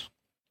after this.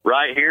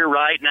 Right here,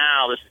 right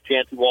now, this is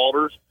Chancey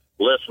Walters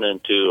listening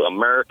to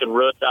American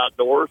Roots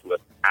Outdoors with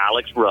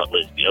Alex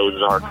Rutledge, the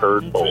Ozark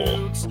Herd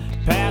Bull.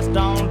 Passed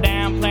on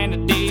down,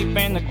 planted deep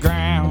in the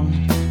ground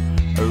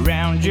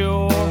around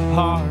your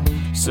heart,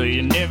 so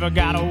you never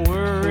gotta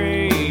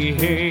worry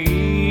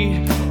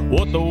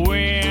what the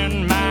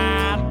wind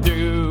might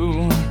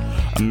do.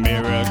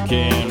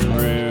 American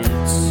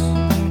Roots.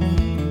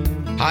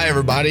 Hi,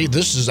 everybody.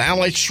 This is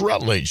Alex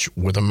Rutledge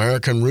with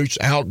American Roots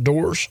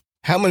Outdoors.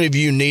 How many of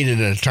you needed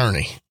an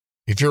attorney?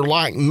 If you're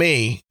like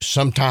me,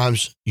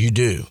 sometimes you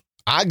do.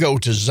 I go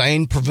to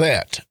Zane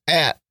Prevet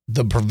at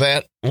the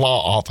Prevet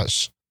Law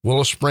Office,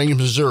 Willow Springs,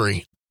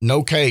 Missouri.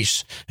 No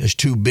case is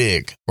too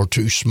big or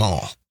too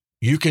small.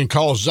 You can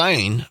call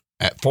Zane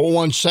at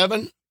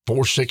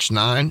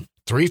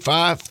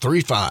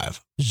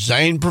 417-469-3535.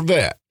 Zane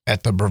Prevet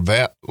at the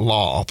Prevet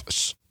Law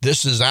Office.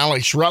 This is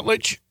Alex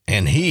Rutledge,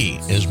 and he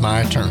is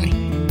my attorney.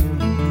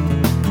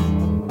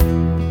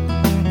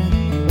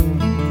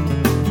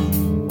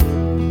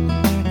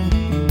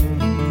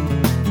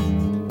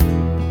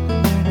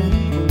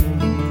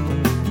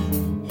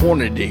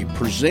 Hornady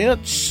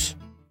presents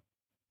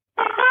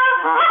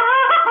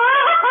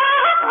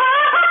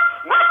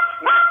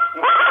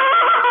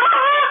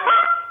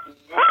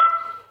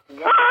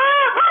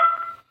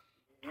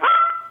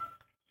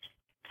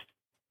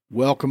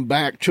Welcome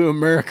back to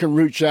American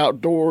Roots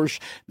Outdoors.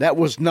 That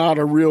was not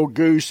a real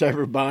goose,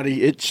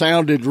 everybody. It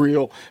sounded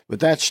real, but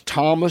that's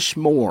Thomas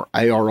Moore,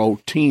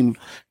 ARO Team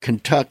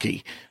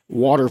Kentucky,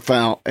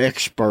 waterfowl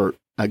expert,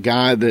 a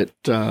guy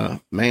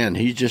that, man,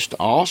 he's just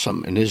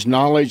awesome. And his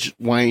knowledge,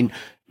 Wayne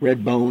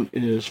Redbone,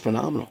 is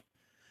phenomenal.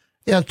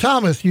 Yeah,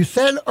 Thomas, you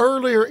said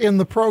earlier in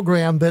the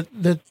program that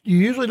you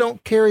usually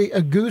don't carry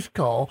a goose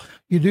call.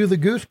 You do the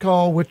goose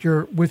call with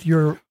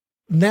your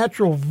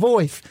natural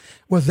voice.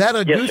 Was that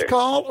a goose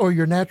call or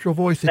your natural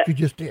voice that you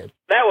just did?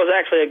 That was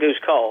actually a goose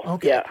call.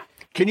 Okay. Yeah.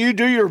 Can you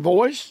do your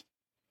voice?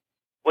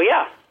 Well,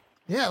 yeah.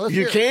 Yeah, let's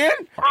You hear it.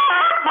 can?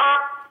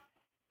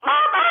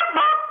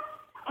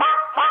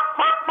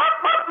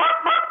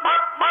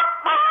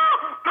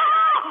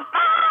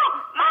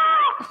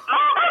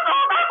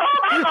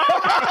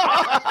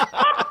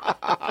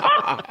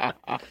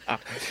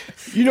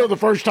 You know, the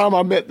first time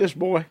I met this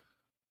boy,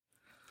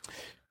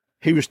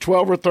 he was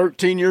 12 or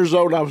 13 years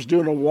old. I was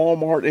doing a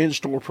Walmart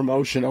in-store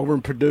promotion over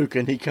in Paducah,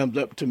 and he comes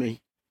up to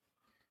me,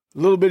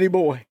 little bitty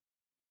boy.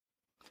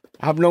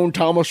 I've known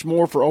Thomas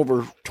Moore for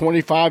over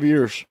 25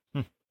 years.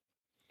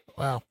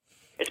 Wow.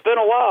 It's been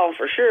a while,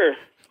 for sure.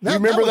 You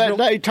remember that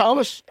day,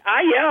 Thomas?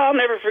 Yeah, I'll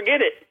never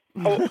forget it.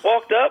 I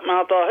walked up, and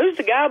I thought, who's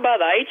the guy by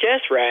the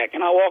HS rack?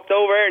 And I walked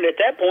over there, and at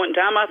that point in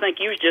time, I think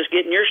you was just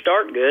getting your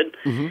start good.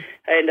 Mm-hmm.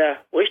 And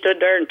we stood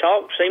there and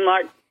talked, seemed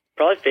like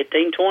probably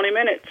 15, 20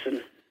 minutes.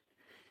 And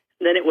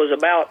then it was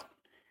about,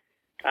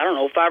 I don't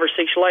know, 5 or 6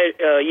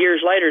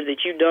 years later that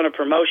you'd done a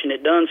promotion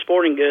at Dunn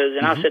Sporting Goods,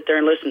 and I sit there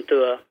and listened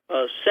to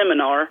a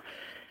seminar,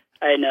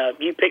 and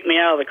you picked me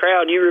out of the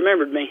crowd. You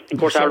remembered me. Of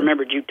course, I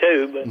remembered you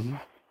too.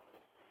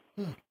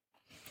 But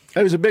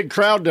There was a big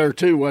crowd there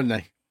too, wasn't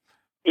there?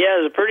 Yeah,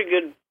 it was a pretty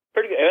good.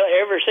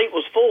 Every seat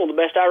was full, the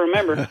best I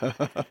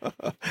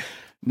remember.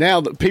 Now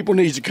that people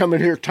need to come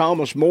in here,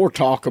 Thomas Moore,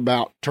 talk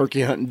about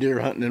turkey hunting, deer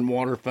hunting, and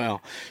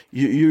waterfowl.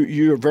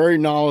 You're very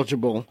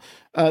knowledgeable.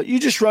 You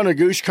just run a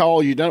goose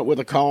call. You've done it with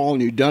a call,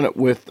 and you've done it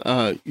with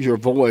your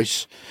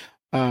voice.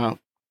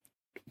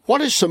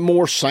 What is some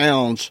more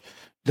sounds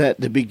that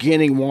the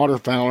beginning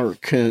waterfowler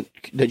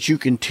that you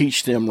can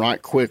teach them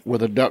right quick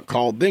with a duck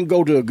call, then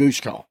go to a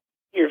goose call?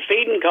 Your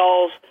feeding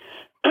calls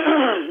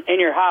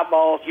and your high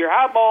balls. Your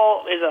high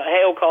ball is a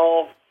hail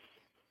call.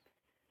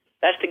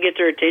 That's to get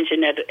their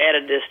attention at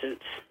a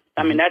distance.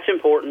 I mean, that's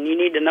important. You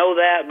need to know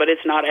that, but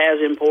it's not as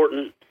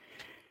important.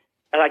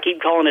 I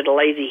keep calling it a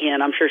lazy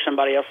hen. I'm sure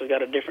somebody else has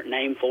got a different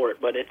name for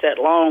it, but it's that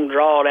long,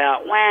 drawed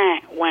out,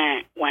 whack,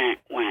 whack, whack,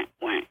 whack,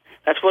 whack.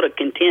 That's what a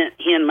content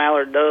hen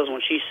mallard does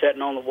when she's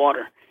sitting on the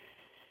water.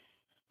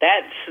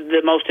 That's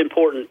the most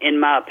important, in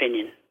my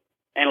opinion,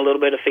 and a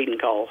little bit of feeding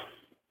calls.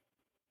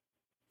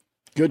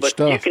 Good but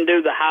stuff. You can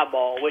do the high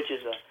ball, which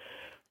is a...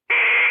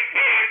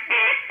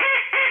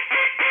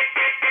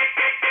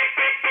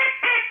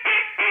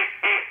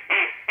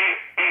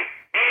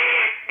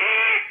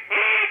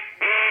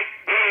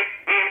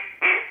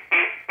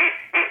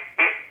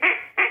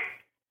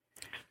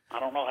 I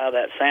don't know how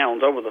that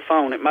sounds over the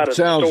phone. It might have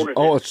distorted it.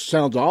 It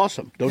sounds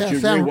awesome. Don't you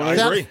agree? I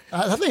agree.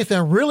 I think it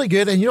sounds really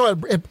good. And, you know,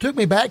 it took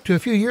me back to a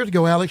few years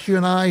ago, Alex, you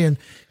and I and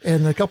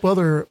a couple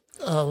other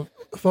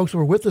folks who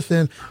were with us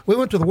then. We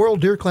went to the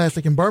World Deer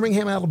Classic in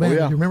Birmingham, Alabama. Oh,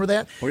 yeah. Do you remember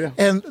that? Oh, yeah.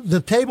 And the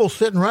table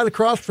sitting right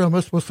across from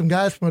us was some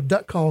guys from a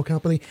duck call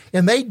company,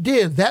 and they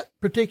did that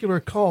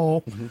particular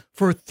call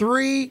for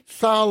 3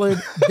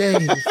 solid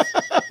days.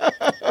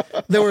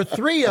 There were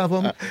 3 of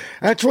them.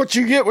 That's what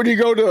you get when you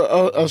go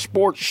to a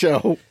sports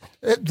show.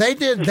 They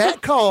did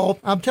that call.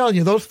 I'm telling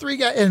you, those 3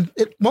 guys, and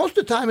most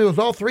of the time it was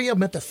all 3 of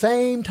them at the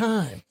same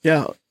time.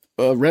 Yeah.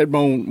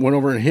 Redbone went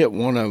over and hit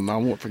one of them. I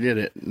won't forget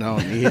it. No,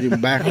 he hit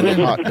him back with a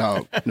hot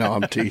dog. No,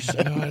 I'm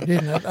teasing. No, I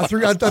didn't. I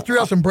threw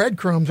out some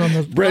breadcrumbs on the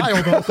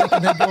aisle, though,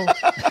 thinking they'd go.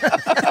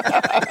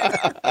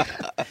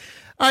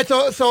 All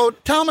right, so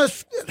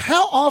Thomas,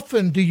 how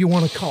often do you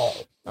want to call?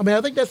 I mean,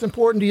 I think that's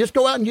important. Do you just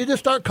go out and you just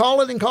start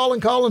calling and calling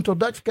until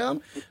ducks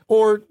come?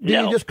 Or do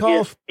you just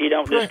call? You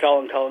don't just call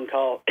and call and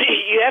call.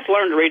 You have to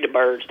learn to read the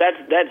birds. That's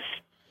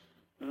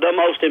the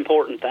most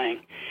important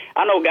thing.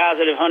 I know guys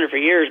that have hunted for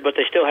years, but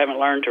they still haven't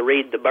learned to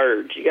read the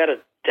birds. You got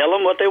to tell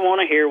them what they want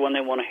to hear when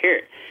they want to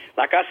hear it.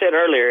 Like I said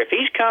earlier, if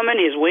he's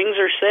coming, his wings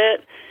are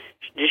set,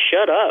 just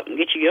shut up and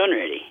get your gun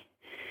ready.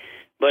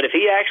 But if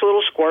he acts a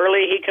little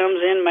squirrely, he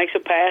comes in, makes a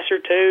pass or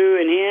two,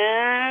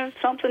 and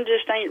something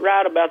just ain't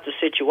right about the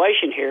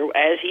situation here.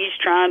 As he's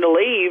trying to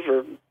leave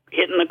or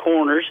hitting the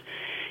corners,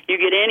 you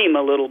get in him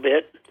a little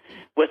bit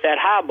with that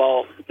high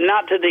ball.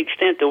 Not to the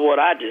extent of what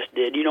I just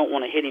did. You don't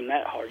want to hit him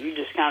that hard. You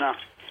just kind of...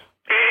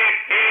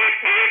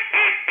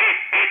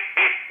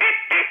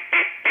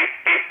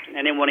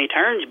 And then when he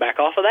turns, back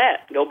off of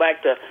that. Go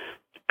back to...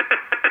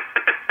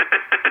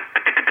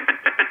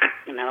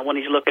 And now when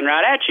he's looking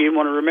right at you, you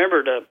want to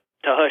remember to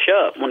hush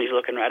up when he's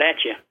looking right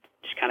at you.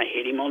 Just kind of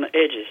hit him on the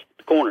edges,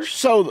 the corners.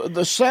 So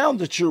the sound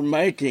that you're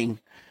making,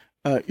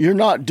 you're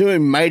not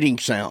doing mating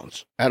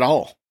sounds at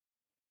all?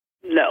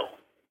 No.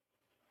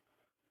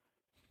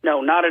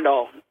 No, not at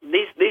all.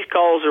 These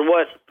calls are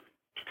what,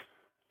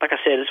 like I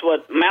said, it's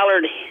what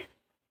mallard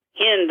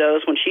hen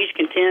does when she's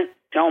content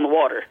on the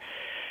water.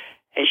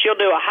 And she'll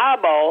do a high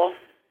ball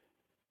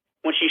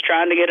when she's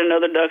trying to get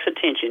another duck's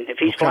attention. If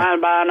he's flying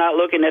by not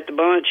looking at the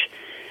bunch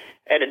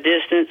at a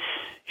distance,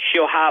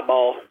 she'll high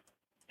ball.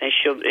 And as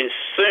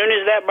soon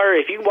as that bird,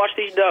 if you watch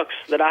these ducks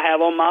that I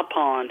have on my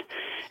pond,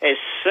 as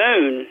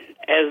soon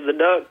as the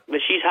duck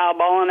that she's high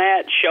balling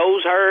at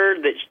shows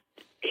her that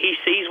he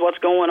sees what's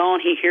going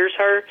on, he hears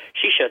her,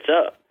 she shuts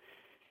up.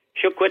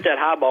 She'll quit that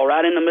high ball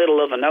right in the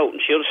middle of a note,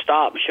 and she'll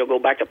stop, and she'll go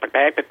back to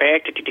back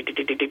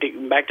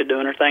to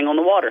doing her thing on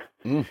the water.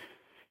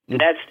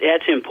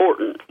 That's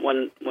important.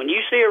 When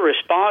you see a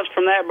response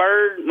from that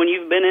bird when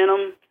you've been in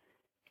them,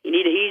 you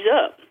need to ease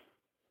up.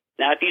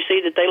 Now, if you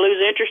see that they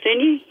lose interest in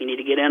you, you need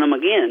to get in them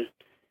again.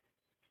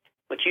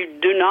 But you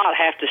do not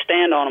have to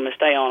stand on them and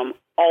stay on them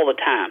all the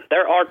time.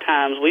 There are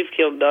times we've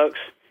killed ducks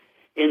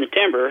in the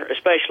timber,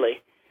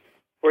 especially,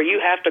 where you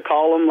have to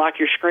call them like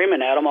you're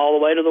screaming at them all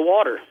the way to the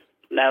water.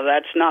 Now,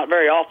 that's not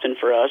very often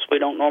for us. We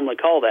don't normally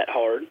call that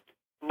hard,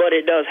 but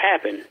it does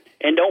happen.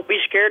 And don't be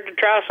scared to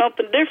try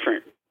something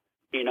different.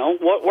 You know,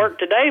 what worked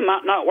today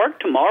might not work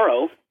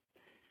tomorrow.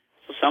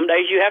 So some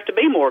days you have to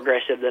be more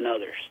aggressive than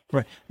others.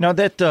 Right. Now,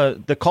 that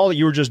the call that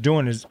you were just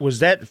doing, was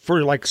that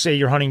for, like, say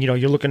you're hunting,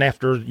 you're looking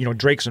after,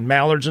 drakes and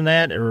mallards and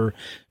that, or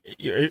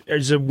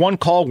is it one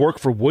call work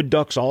for wood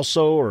ducks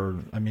also, or,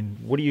 I mean,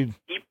 what do you...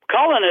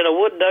 Calling it a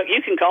wood duck,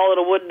 you can call it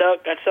a wood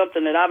duck. That's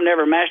something that I've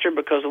never mastered,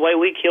 because the way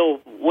we kill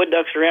wood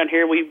ducks around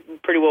here, we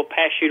pretty well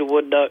pass shoot a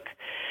wood duck.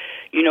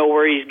 You know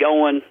where he's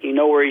going, you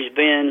know where he's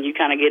been, you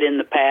kind of get in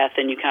the path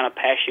and you kind of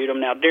pass shoot him.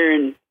 Now,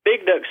 during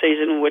big duck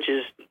season, which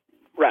is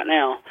right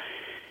now,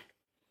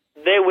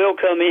 they will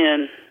come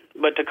in,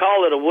 but to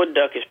call it a wood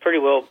duck is pretty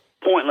well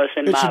pointless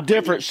in my opinion. It's a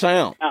different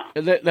sound.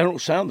 They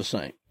don't sound the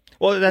same.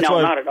 Well, that's no,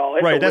 why, not at all.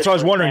 It's right, that's what I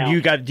was wondering.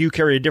 Sound. Do you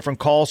carry a different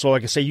call? So,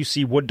 like I say, you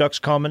see wood ducks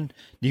coming,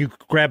 do you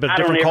grab a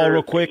different call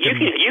real quick?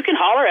 You can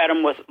holler at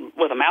them with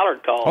a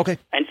mallard call. Okay.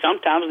 And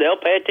sometimes they'll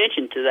pay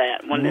attention to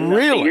that when they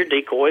see your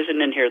decoys, and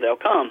then here they'll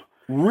come.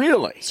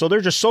 Really? So they're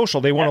just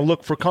social. They want to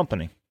look for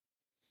company.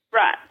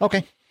 Right.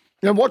 Okay.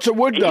 Now, what's a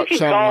wood duck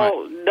sound like?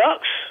 You can call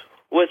ducks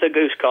with a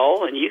goose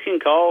call, and you can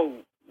call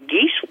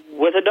geese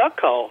with a duck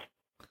call.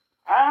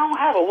 I don't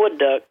have a wood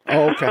duck.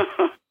 Oh, okay.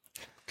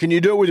 Can you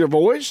do it with your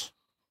voice?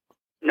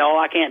 No,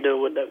 I can't do a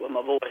wood duck with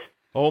my voice.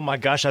 Oh my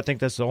gosh! I think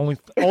that's the only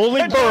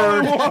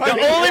bird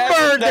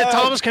that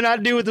Thomas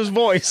cannot do with his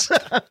voice.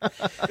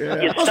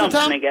 You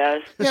stumped me,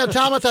 guys. Yeah,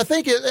 Thomas. I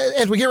think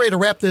as we get ready to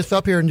wrap this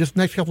up here in just the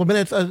next couple of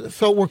minutes,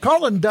 so we're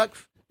calling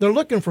ducks. They're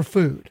looking for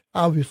food,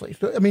 obviously.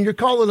 So I mean, you're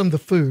calling them the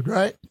food,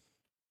 right?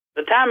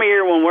 The time of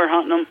year when we're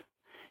hunting them,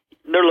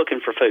 they're looking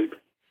for food.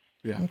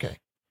 Yeah. Okay.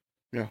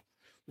 Yeah.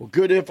 Well,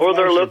 good information. Or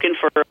they're looking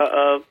for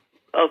a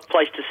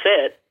place to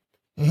sit.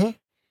 Mm-hmm.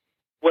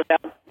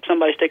 Without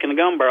somebody sticking a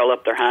gun barrel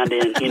up their hind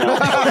end,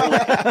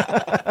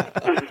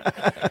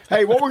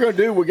 Hey, what we're going to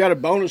do, we got a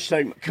bonus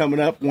segment coming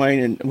up,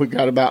 Wayne, and we've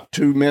got about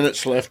 2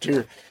 minutes left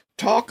here.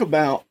 Talk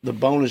about the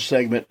bonus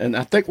segment, and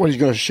I think what he's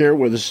going to share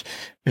with us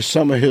is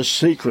some of his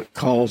secret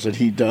calls that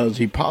he does.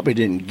 He probably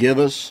didn't give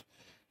us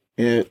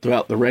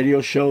throughout the radio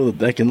show that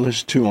they can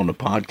listen to on the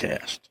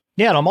podcast.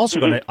 Yeah, and I'm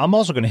also going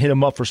to hit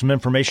him up for some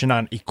information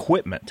on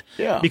equipment.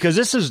 Yeah, because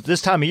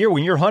this time of year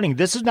when you're hunting,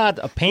 this is not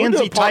a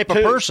pansy type of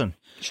person.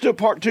 Still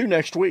part 2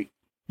 next week.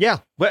 Yeah,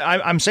 but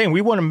I'm saying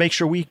we want to make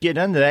sure we get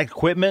into that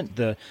equipment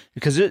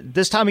because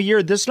this time of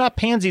year, this is not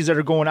pansies that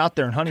are going out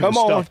there and hunting with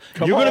stuff.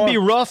 You're going to be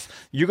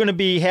rough. You're going to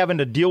be having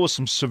to deal with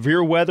some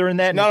severe weather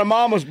and that. It's not a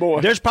mama's boy.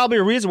 There's probably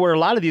a reason where a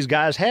lot of these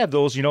guys have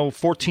those,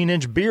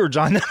 14-inch beards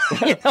on them,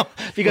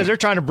 because they're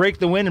trying to break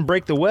the wind and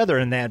break the weather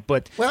and that.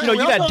 But, you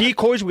got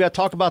decoys. We got to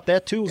talk about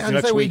that, too.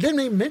 We didn't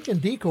even mention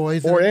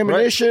decoys. Or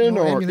ammunition.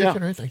 Or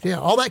anything. Yeah,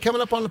 all that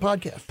coming up on the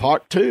podcast.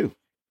 Part 2.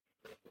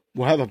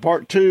 We'll have a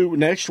part 2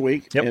 next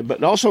week,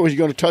 but also he's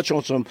going to touch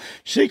on some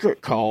secret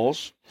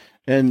calls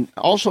and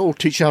also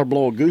teach you how to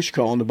blow a goose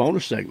call in the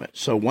bonus segment.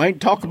 So, Wayne,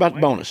 talk about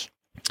the bonus.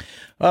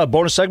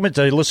 Bonus segment,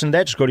 to listen to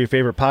that, just go to your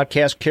favorite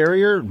podcast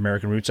carrier,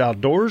 American Roots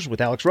Outdoors with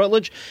Alex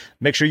Rutledge.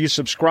 Make sure you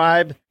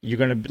subscribe. You're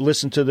going to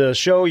listen to the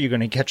show. You're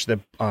going to catch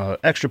the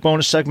extra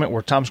bonus segment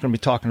where Tom's going to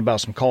be talking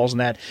about some calls and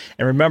that.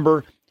 And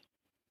remember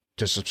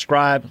to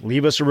subscribe,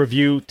 leave us a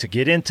review to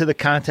get into the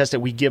contest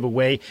that we give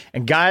away.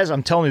 And guys,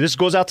 I'm telling you, this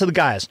goes out to the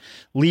guys.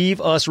 Leave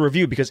us a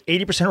review because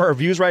 80% of our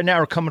reviews right now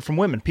are coming from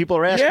women. People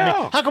are asking me,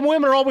 how come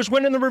women are always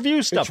winning the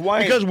review stuff?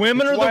 Because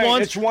women are the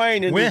ones. It's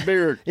Wayne in his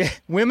beard. Yeah,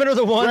 women are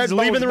the ones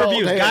leaving the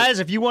reviews. Guys,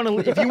 if you want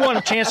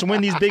a chance to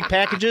win these big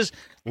packages,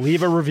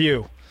 leave a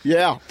review.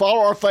 Yeah,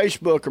 follow our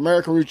Facebook,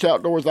 American Roots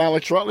Outdoors with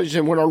Alex Rutledge,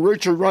 and when our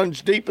roots are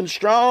runs deep and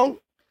strong,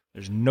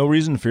 there's no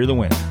reason to fear the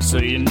wind. So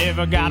you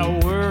never gotta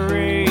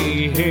worry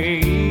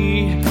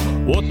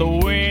what the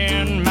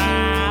wind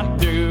might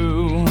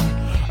do.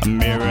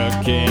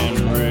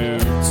 American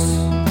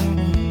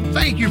Roots.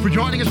 Thank you for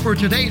joining us for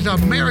today's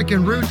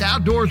American Roots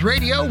Outdoors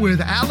Radio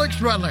with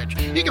Alex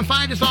Rutledge. You can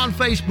find us on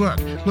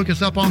Facebook. Look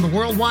us up on the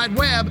World Wide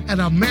Web at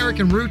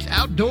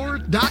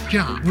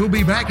AmericanRootsOutdoors.com. We'll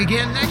be back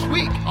again next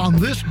week on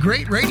this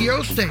great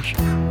radio station.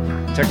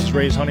 Texas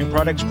Raised Hunting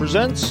Products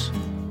presents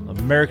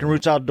American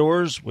Roots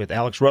Outdoors with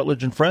Alex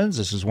Rutledge and friends.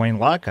 This is Wayne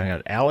Locke. I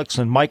got Alex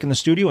and Mike in the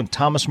studio and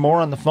Thomas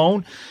Moore on the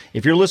phone.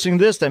 If you're listening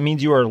to this, that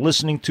means you are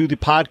listening to the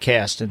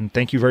podcast. And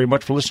thank you very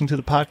much for listening to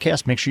the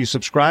podcast. Make sure you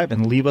subscribe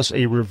and leave us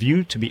a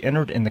review to be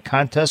entered in the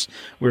contest.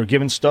 We're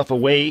giving stuff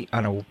away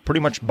on a pretty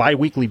much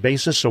bi-weekly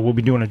basis, so we'll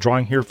be doing a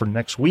drawing here for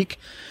next week.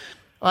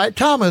 All right,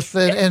 Thomas,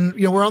 and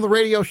you know, we're on the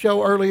radio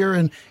show earlier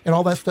and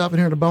all that stuff, and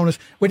here in the bonus.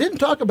 We didn't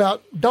talk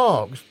about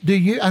dogs.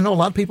 I know a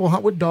lot of people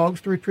hunt with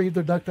dogs to retrieve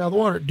their ducks out of the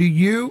water. Do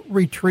you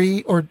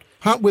retrieve or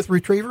hunt with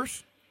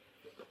retrievers?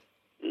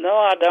 No,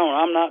 I don't.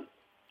 I'm not.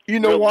 You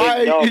know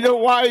why? You know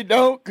why he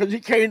don't? Because he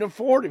can't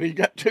afford him. He's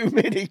got too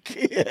many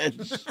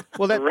kids.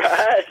 Well,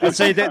 Right. I'd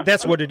say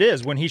that's what it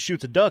is. When he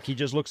shoots a duck, he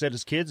just looks at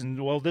his kids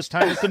and, well, this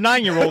time it's the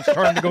 9-year-old's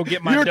turn to go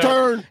get my Your duck.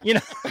 turn. You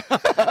know,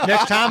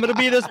 next time it'll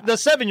be the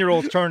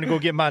 7-year-old's turn to go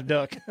get my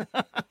duck.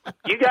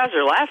 You guys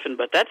are laughing,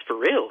 but that's for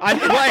real. I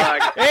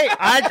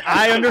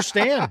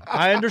understand.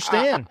 I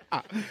understand.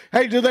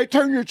 Hey, do they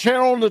turn your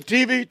channel on the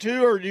TV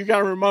too, or do you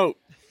got a remote?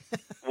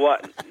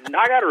 What?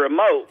 I got a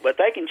remote, but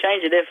they can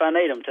change it if I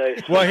need them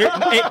to. Well,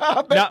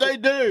 I bet they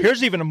do.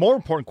 Here's even a more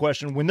important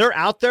question. When they're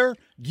out there,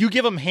 do you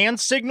give them hand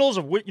signals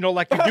of, you know,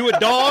 like you do a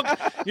dog?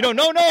 You know,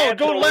 no,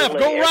 go left,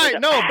 go right,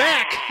 no,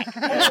 back.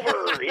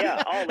 Over.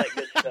 Yeah, all that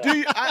good stuff.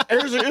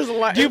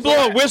 Do you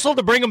blow a whistle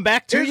to bring them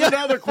back to Here's you?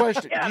 another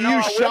question. Yeah, Do no, you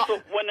I shot?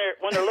 whistle when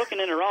they're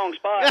looking in the wrong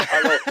spot.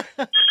 I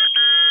go,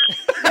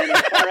 and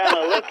they turn around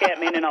and look at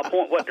me, and then I'll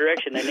point what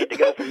direction they need to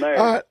go from there.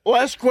 All right,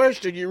 last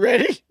question. You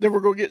ready? Then we're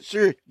gonna get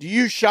serious. Do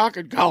you shock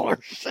and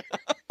collars?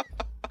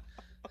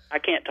 I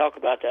can't talk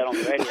about that on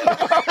the radio.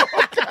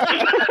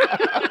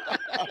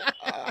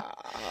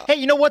 Hey,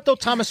 you know what, though,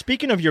 Thomas?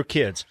 Speaking of your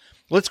kids,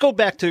 let's go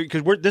back to,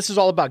 because this is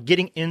all about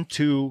getting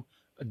into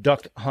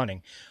duck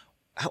hunting.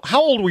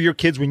 How old were your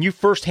kids when you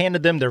first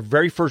handed them their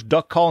very first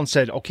duck call and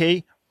said,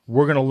 okay,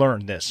 we're going to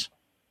learn this?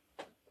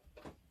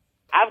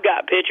 I've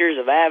got pictures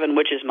of Avon,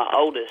 which is my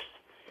oldest,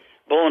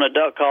 blowing a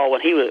duck call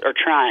when he was, or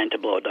trying to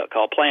blow a duck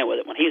call, playing with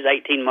it when he was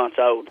 18 months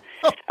old.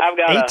 I've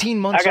got 18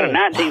 months I got old. a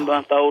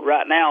 19-month-old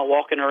right now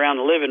walking around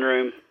the living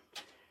room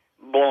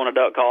blowing a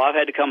duck call. I've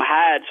had to come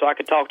hide so I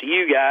could talk to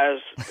you guys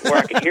where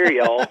I could hear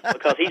y'all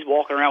because he's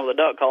walking around with a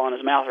duck call in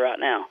his mouth right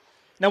now.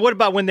 Now, what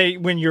about when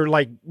you're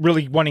like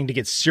really wanting to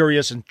get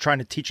serious and trying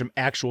to teach them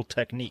actual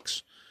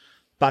techniques?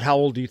 About how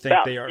old do you think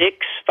About they are?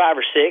 5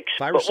 or 6.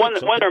 Five or but six, when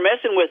okay. they're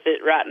messing with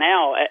it right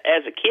now,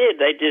 as a kid,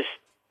 they just,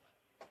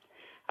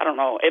 I don't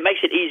know, it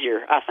makes it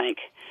easier, I think.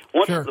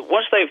 Once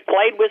they've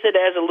played with it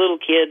as a little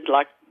kid,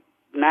 like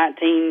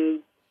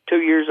 19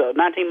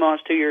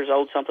 months, 2 years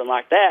old, something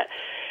like that,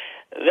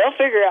 they'll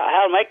figure out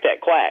how to make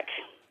that quack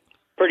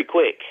pretty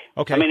quick.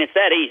 Okay. I mean, it's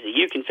that easy.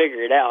 You can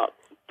figure it out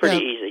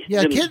pretty easy.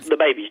 Yeah, The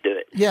babies do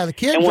it. Yeah, the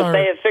kids And once are.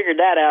 they have figured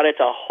that out,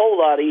 it's a whole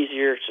lot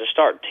easier to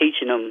start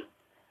teaching them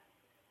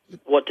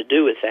what to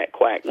do with that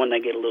quack when they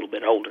get a little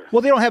bit older.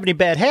 Well, they don't have any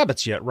bad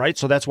habits yet, right?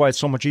 So that's why it's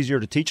so much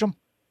easier to teach them?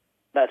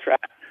 That's right.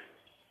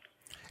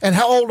 And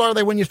how old are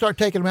they when you start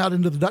taking them out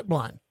into the duck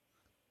blind?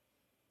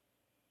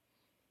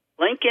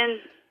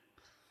 Lincoln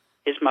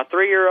is my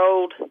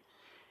 3-year-old,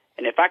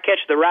 and if I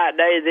catch the right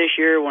day this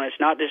year when it's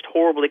not just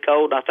horribly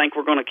cold, I think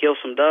we're going to kill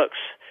some ducks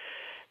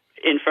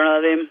in front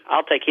of him.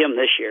 I'll take him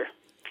this year.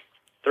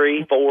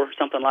 3, 4,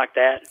 something like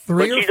that.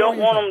 But you don't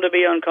want them to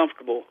be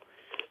uncomfortable.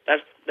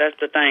 That's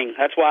the thing.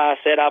 That's why I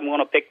said I'm going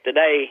to pick the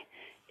day,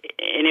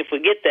 and if we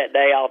get that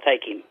day, I'll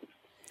take him.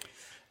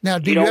 Now,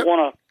 You don't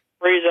want to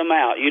freeze them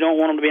out. You don't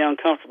want them to be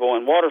uncomfortable,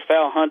 and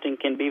waterfowl hunting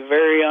can be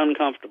very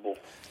uncomfortable.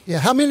 Yeah,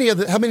 how many of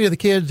the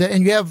kids?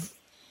 And you have,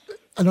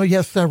 I know you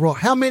have several.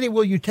 How many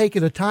will you take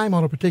at a time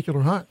on a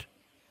particular hunt?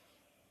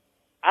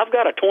 I've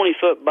got a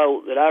 20-foot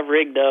boat that I've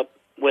rigged up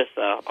with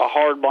a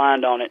hard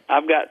blind on it.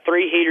 I've got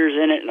 3 heaters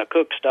in it and a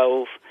cook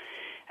stove,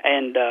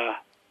 and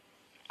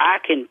I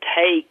can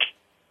take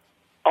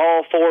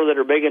all 4 that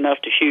are big enough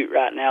to shoot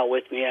right now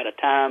with me at a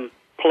time,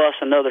 plus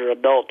another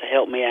adult to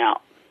help me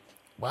out.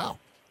 Wow.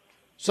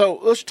 So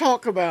let's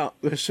talk about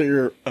this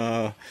here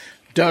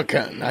duck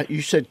hunting.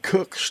 You said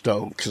cook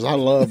stove because I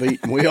love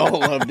eating. We all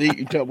love to eat.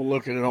 You double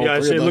look at it all. Yeah,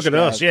 I say, look at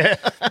us. Yeah.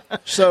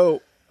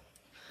 So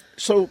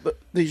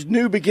these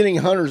new beginning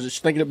hunters that's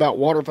thinking about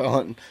waterfowl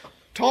hunting,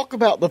 talk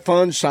about the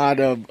fun side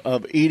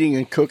of eating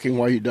and cooking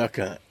while you duck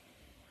hunt.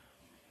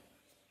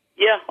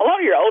 Yeah, a lot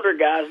of your older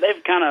guys,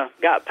 they've kind of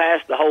got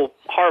past the whole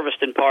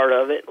harvesting part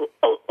of it.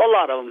 A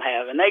lot of them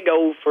have, and they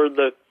go for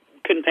the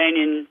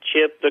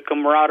companionship, the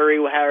camaraderie,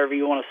 however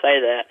you want to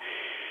say that.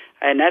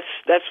 And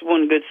that's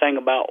one good thing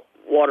about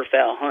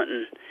waterfowl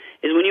hunting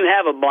is when you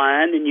have a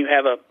blind and you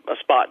have a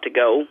spot to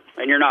go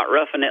and you're not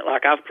roughing it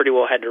like I've pretty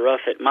well had to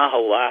rough it my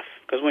whole life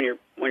because when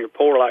you're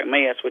poor like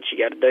me, that's what you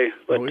got to do.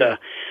 But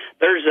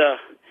there's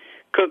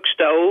cook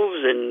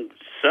stoves and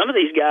some of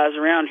these guys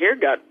around here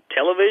got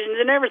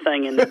televisions and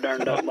everything in their darn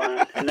duck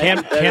blind.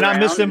 Cannot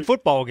miss them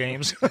football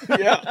games.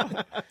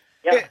 Yeah.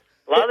 Yeah.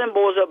 A lot of them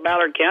boys up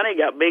Ballard County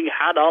got big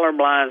high-dollar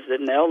blinds that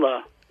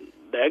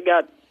they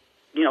got,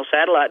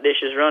 satellite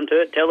dishes run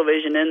to it,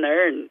 television in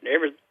there, and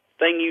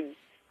everything you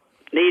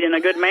needing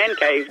a good man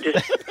cave,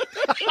 just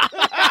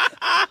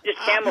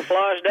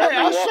camouflaged up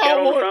and walk out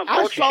on the front porch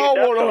and shoot ducks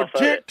on off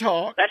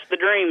TikTok. of it. That's the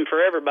dream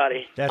for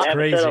everybody. That's to have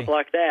crazy. a setup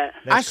like that.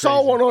 I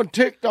saw one on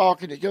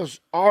TikTok, and it goes,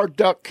 our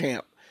duck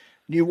camp.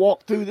 And you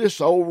walk through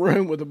this old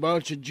room with a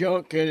bunch of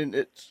junk in it, and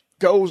it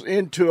goes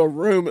into a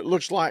room. It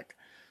looks like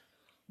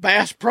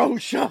Bass Pro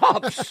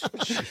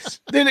Shops.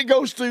 Then it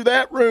goes through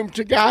that room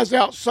to guys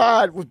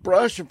outside with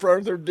brush in front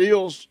of their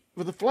deals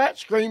with a flat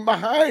screen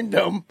behind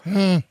them.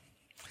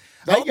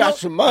 They got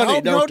some money,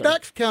 don't don't no they?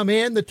 ducks come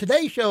in. The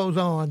Today Show's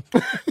on.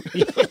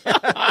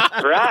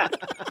 Right.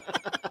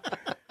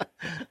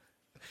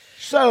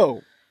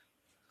 So,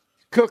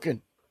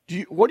 cooking.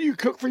 What do you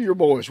cook for your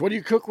boys? What do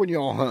you cook when you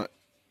all hunt?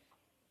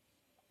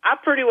 I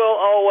pretty well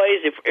always,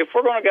 if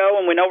we're going to go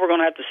and we know we're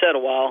going to have to sit a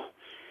while,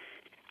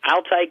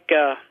 I'll take.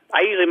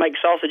 I usually make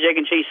sausage, egg,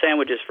 and cheese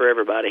sandwiches for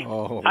everybody.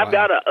 Oh, I've wow.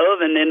 got an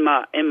oven in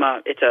my.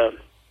 It's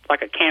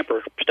like a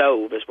camper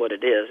stove is what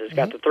it is. It's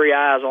got the 3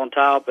 eyes on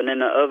top and then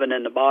the oven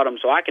in the bottom,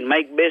 so I can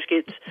make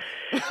biscuits.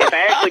 If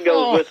Ashley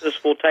goes with us,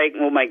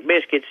 we'll make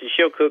biscuits, and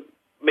she'll cook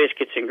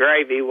biscuits and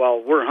gravy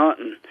while we're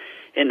hunting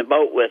in the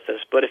boat with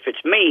us. But if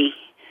it's me,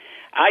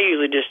 I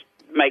usually just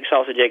make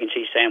sausage, egg, and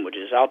cheese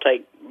sandwiches. I'll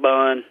take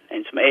bun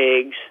and some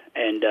eggs,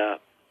 and of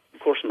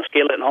course my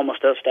skillet and all my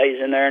stuff stays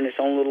in there in its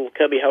own little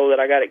cubby hole that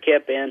I got it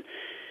kept in,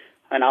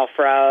 and I'll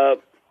fry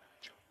up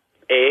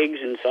eggs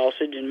and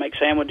sausage and make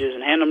sandwiches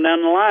and hand them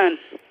down the line.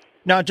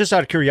 Now, just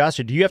out of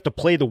curiosity, do you have to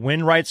play the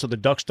wind right so the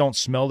ducks don't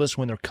smell this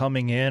when they're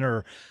coming in,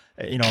 or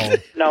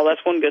No,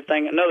 that's one good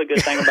thing. Another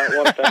good thing about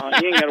waterfowl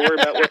hunting, you ain't got to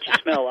worry about what you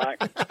smell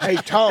like. Hey,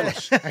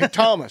 Thomas.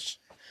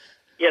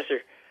 Yes,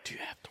 sir. Do you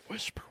have to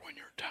whisper when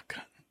you're duck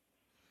hunting?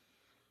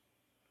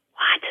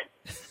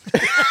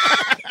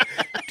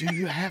 What? Do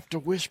you have to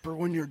whisper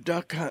when you're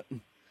duck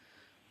hunting?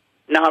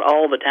 Not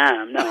all the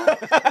time, no.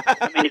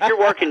 I mean, if you're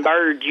working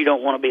birds, you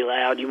don't want to be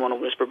loud. You want to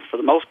whisper. But for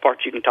the most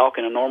part, you can talk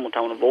in a normal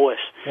tone of voice.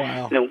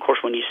 Wow. And then, of course,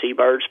 when you see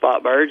birds,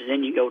 spot birds,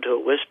 then you go to a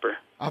whisper.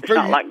 It's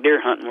not like deer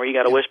hunting where you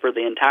got to whisper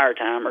the entire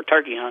time, or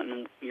turkey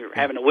hunting, you're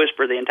having to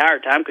whisper the entire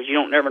time because you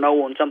don't never know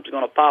when something's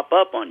going to pop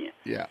up on you.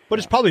 Yeah. But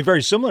it's probably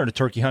very similar to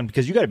turkey hunting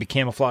because you got to be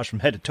camouflaged from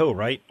head to toe,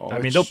 right? Oh, I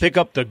mean, they'll pick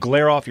up the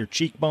glare off your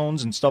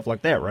cheekbones and stuff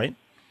like that, right?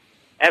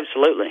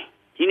 Absolutely.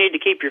 You need to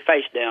keep your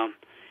face down.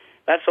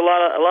 That's a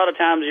lot of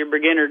times your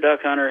beginner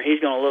duck hunter, he's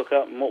going to look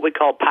up and what we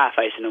call pie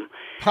facing them.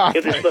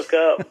 He'll just look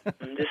up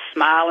and just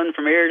smiling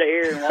from ear to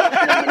ear and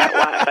watching them, and that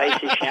white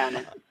face is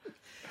shining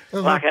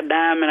like a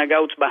dime in a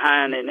goat's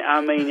behind. And I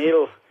mean,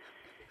 it'll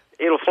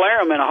flare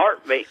them in a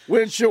heartbeat.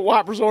 Windshield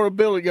wipers on a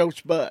billy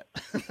goat's butt.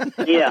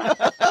 Yeah.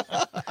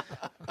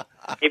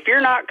 If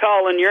you're not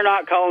calling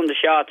the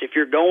shots. If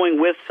you're going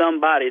with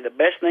somebody, the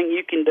best thing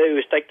you can do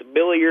is take the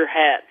bill of your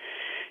hat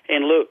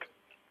and look.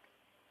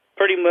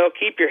 Pretty well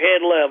keep your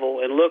head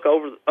level and look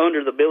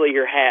under the bill of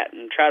your hat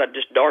and try to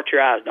just dart your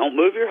eyes. Don't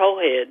move your whole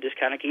head. Just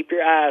kind of keep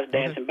your eyes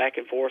dancing back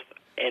and forth.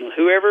 And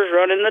whoever's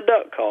running the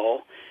duck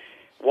call,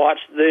 watch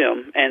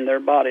them and their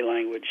body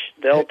language.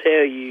 They'll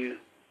tell you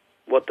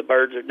what the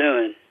birds are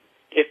doing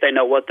if they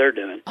know what they're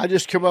doing. I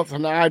just came up with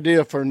an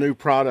idea for a new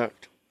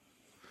product.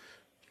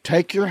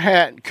 Take your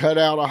hat and cut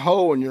out a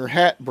hole in your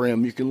hat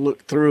brim. You can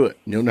look through it.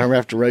 You'll never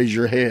have to raise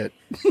your head.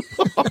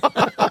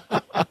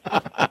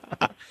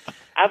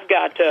 I've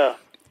got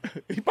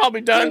He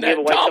probably done that.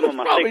 Thomas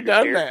probably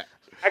done that.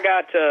 I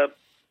got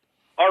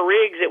our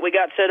rigs that we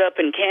got set up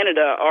in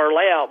Canada are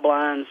layout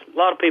blinds. A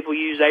lot of people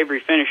use Avery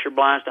Finisher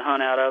blinds to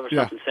hunt out of, or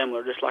something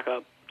similar, just like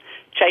a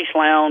chase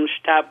lounge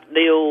type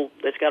deal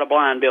that's got a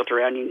blind built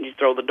around you. You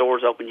throw the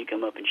doors open, you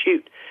come up and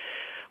shoot.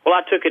 Well,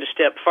 I took it a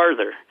step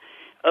further.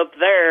 Up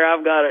there,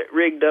 I've got it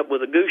rigged up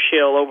with a goose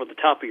shell over the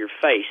top of your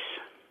face,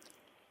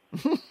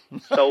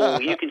 so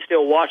you can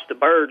still watch the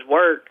birds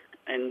work.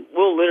 And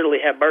we'll literally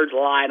have birds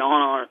light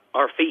on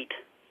our feet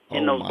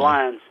in those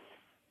blinds.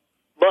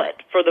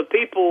 But for the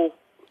people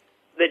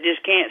that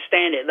just can't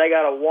stand it, they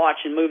got to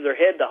watch and move their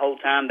head the whole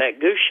time. That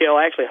goose shell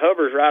actually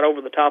hovers right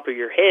over the top of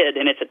your head,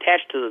 and it's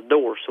attached to the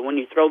door. So when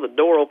you throw the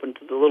door open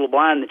to the little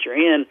blind that you're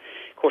in,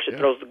 of course it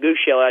throws the goose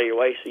shell out of your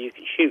way so you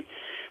can shoot.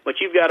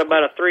 But you've got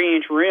about a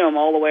 3-inch rim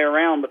all the way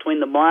around between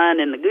the blind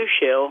and the goose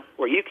shell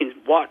where you can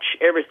watch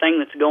everything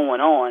that's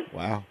going on.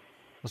 Wow.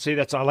 Well, see,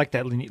 I like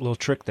that neat little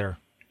trick there.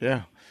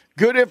 Yeah.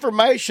 Good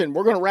information.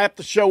 We're going to wrap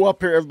the show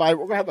up here, everybody.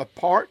 We're going to have a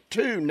part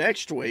 2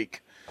 next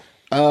week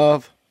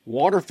of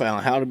waterfowl,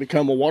 how to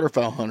become a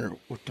waterfowl hunter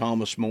with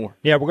Thomas Moore.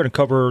 Yeah, we're going to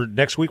cover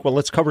next week. Well,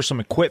 let's cover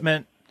some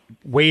equipment,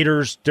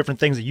 waders,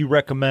 different things that you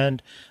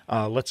recommend.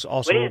 Let's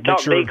also we need to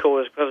talk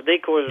decoys, because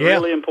decoys are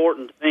really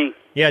important to me.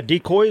 Yeah,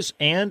 decoys,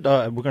 and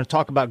we're going to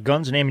talk about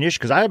guns and ammunition,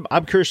 because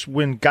I'm curious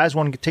when guys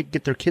want to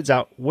get their kids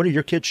out, what are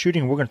your kids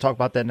shooting? We're going to talk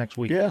about that next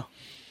week. Yeah.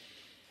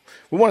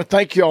 We want to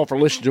thank you all for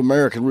listening to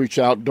American Roots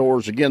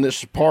Outdoors. Again, this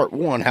is part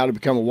 1, how to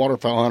become a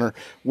waterfowl hunter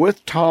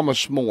with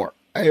Thomas Moore,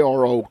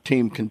 ARO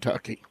Team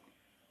Kentucky.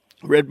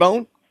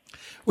 Redbone?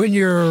 When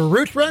your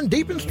roots run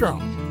deep and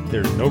strong,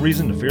 there's no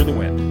reason to fear the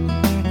wind.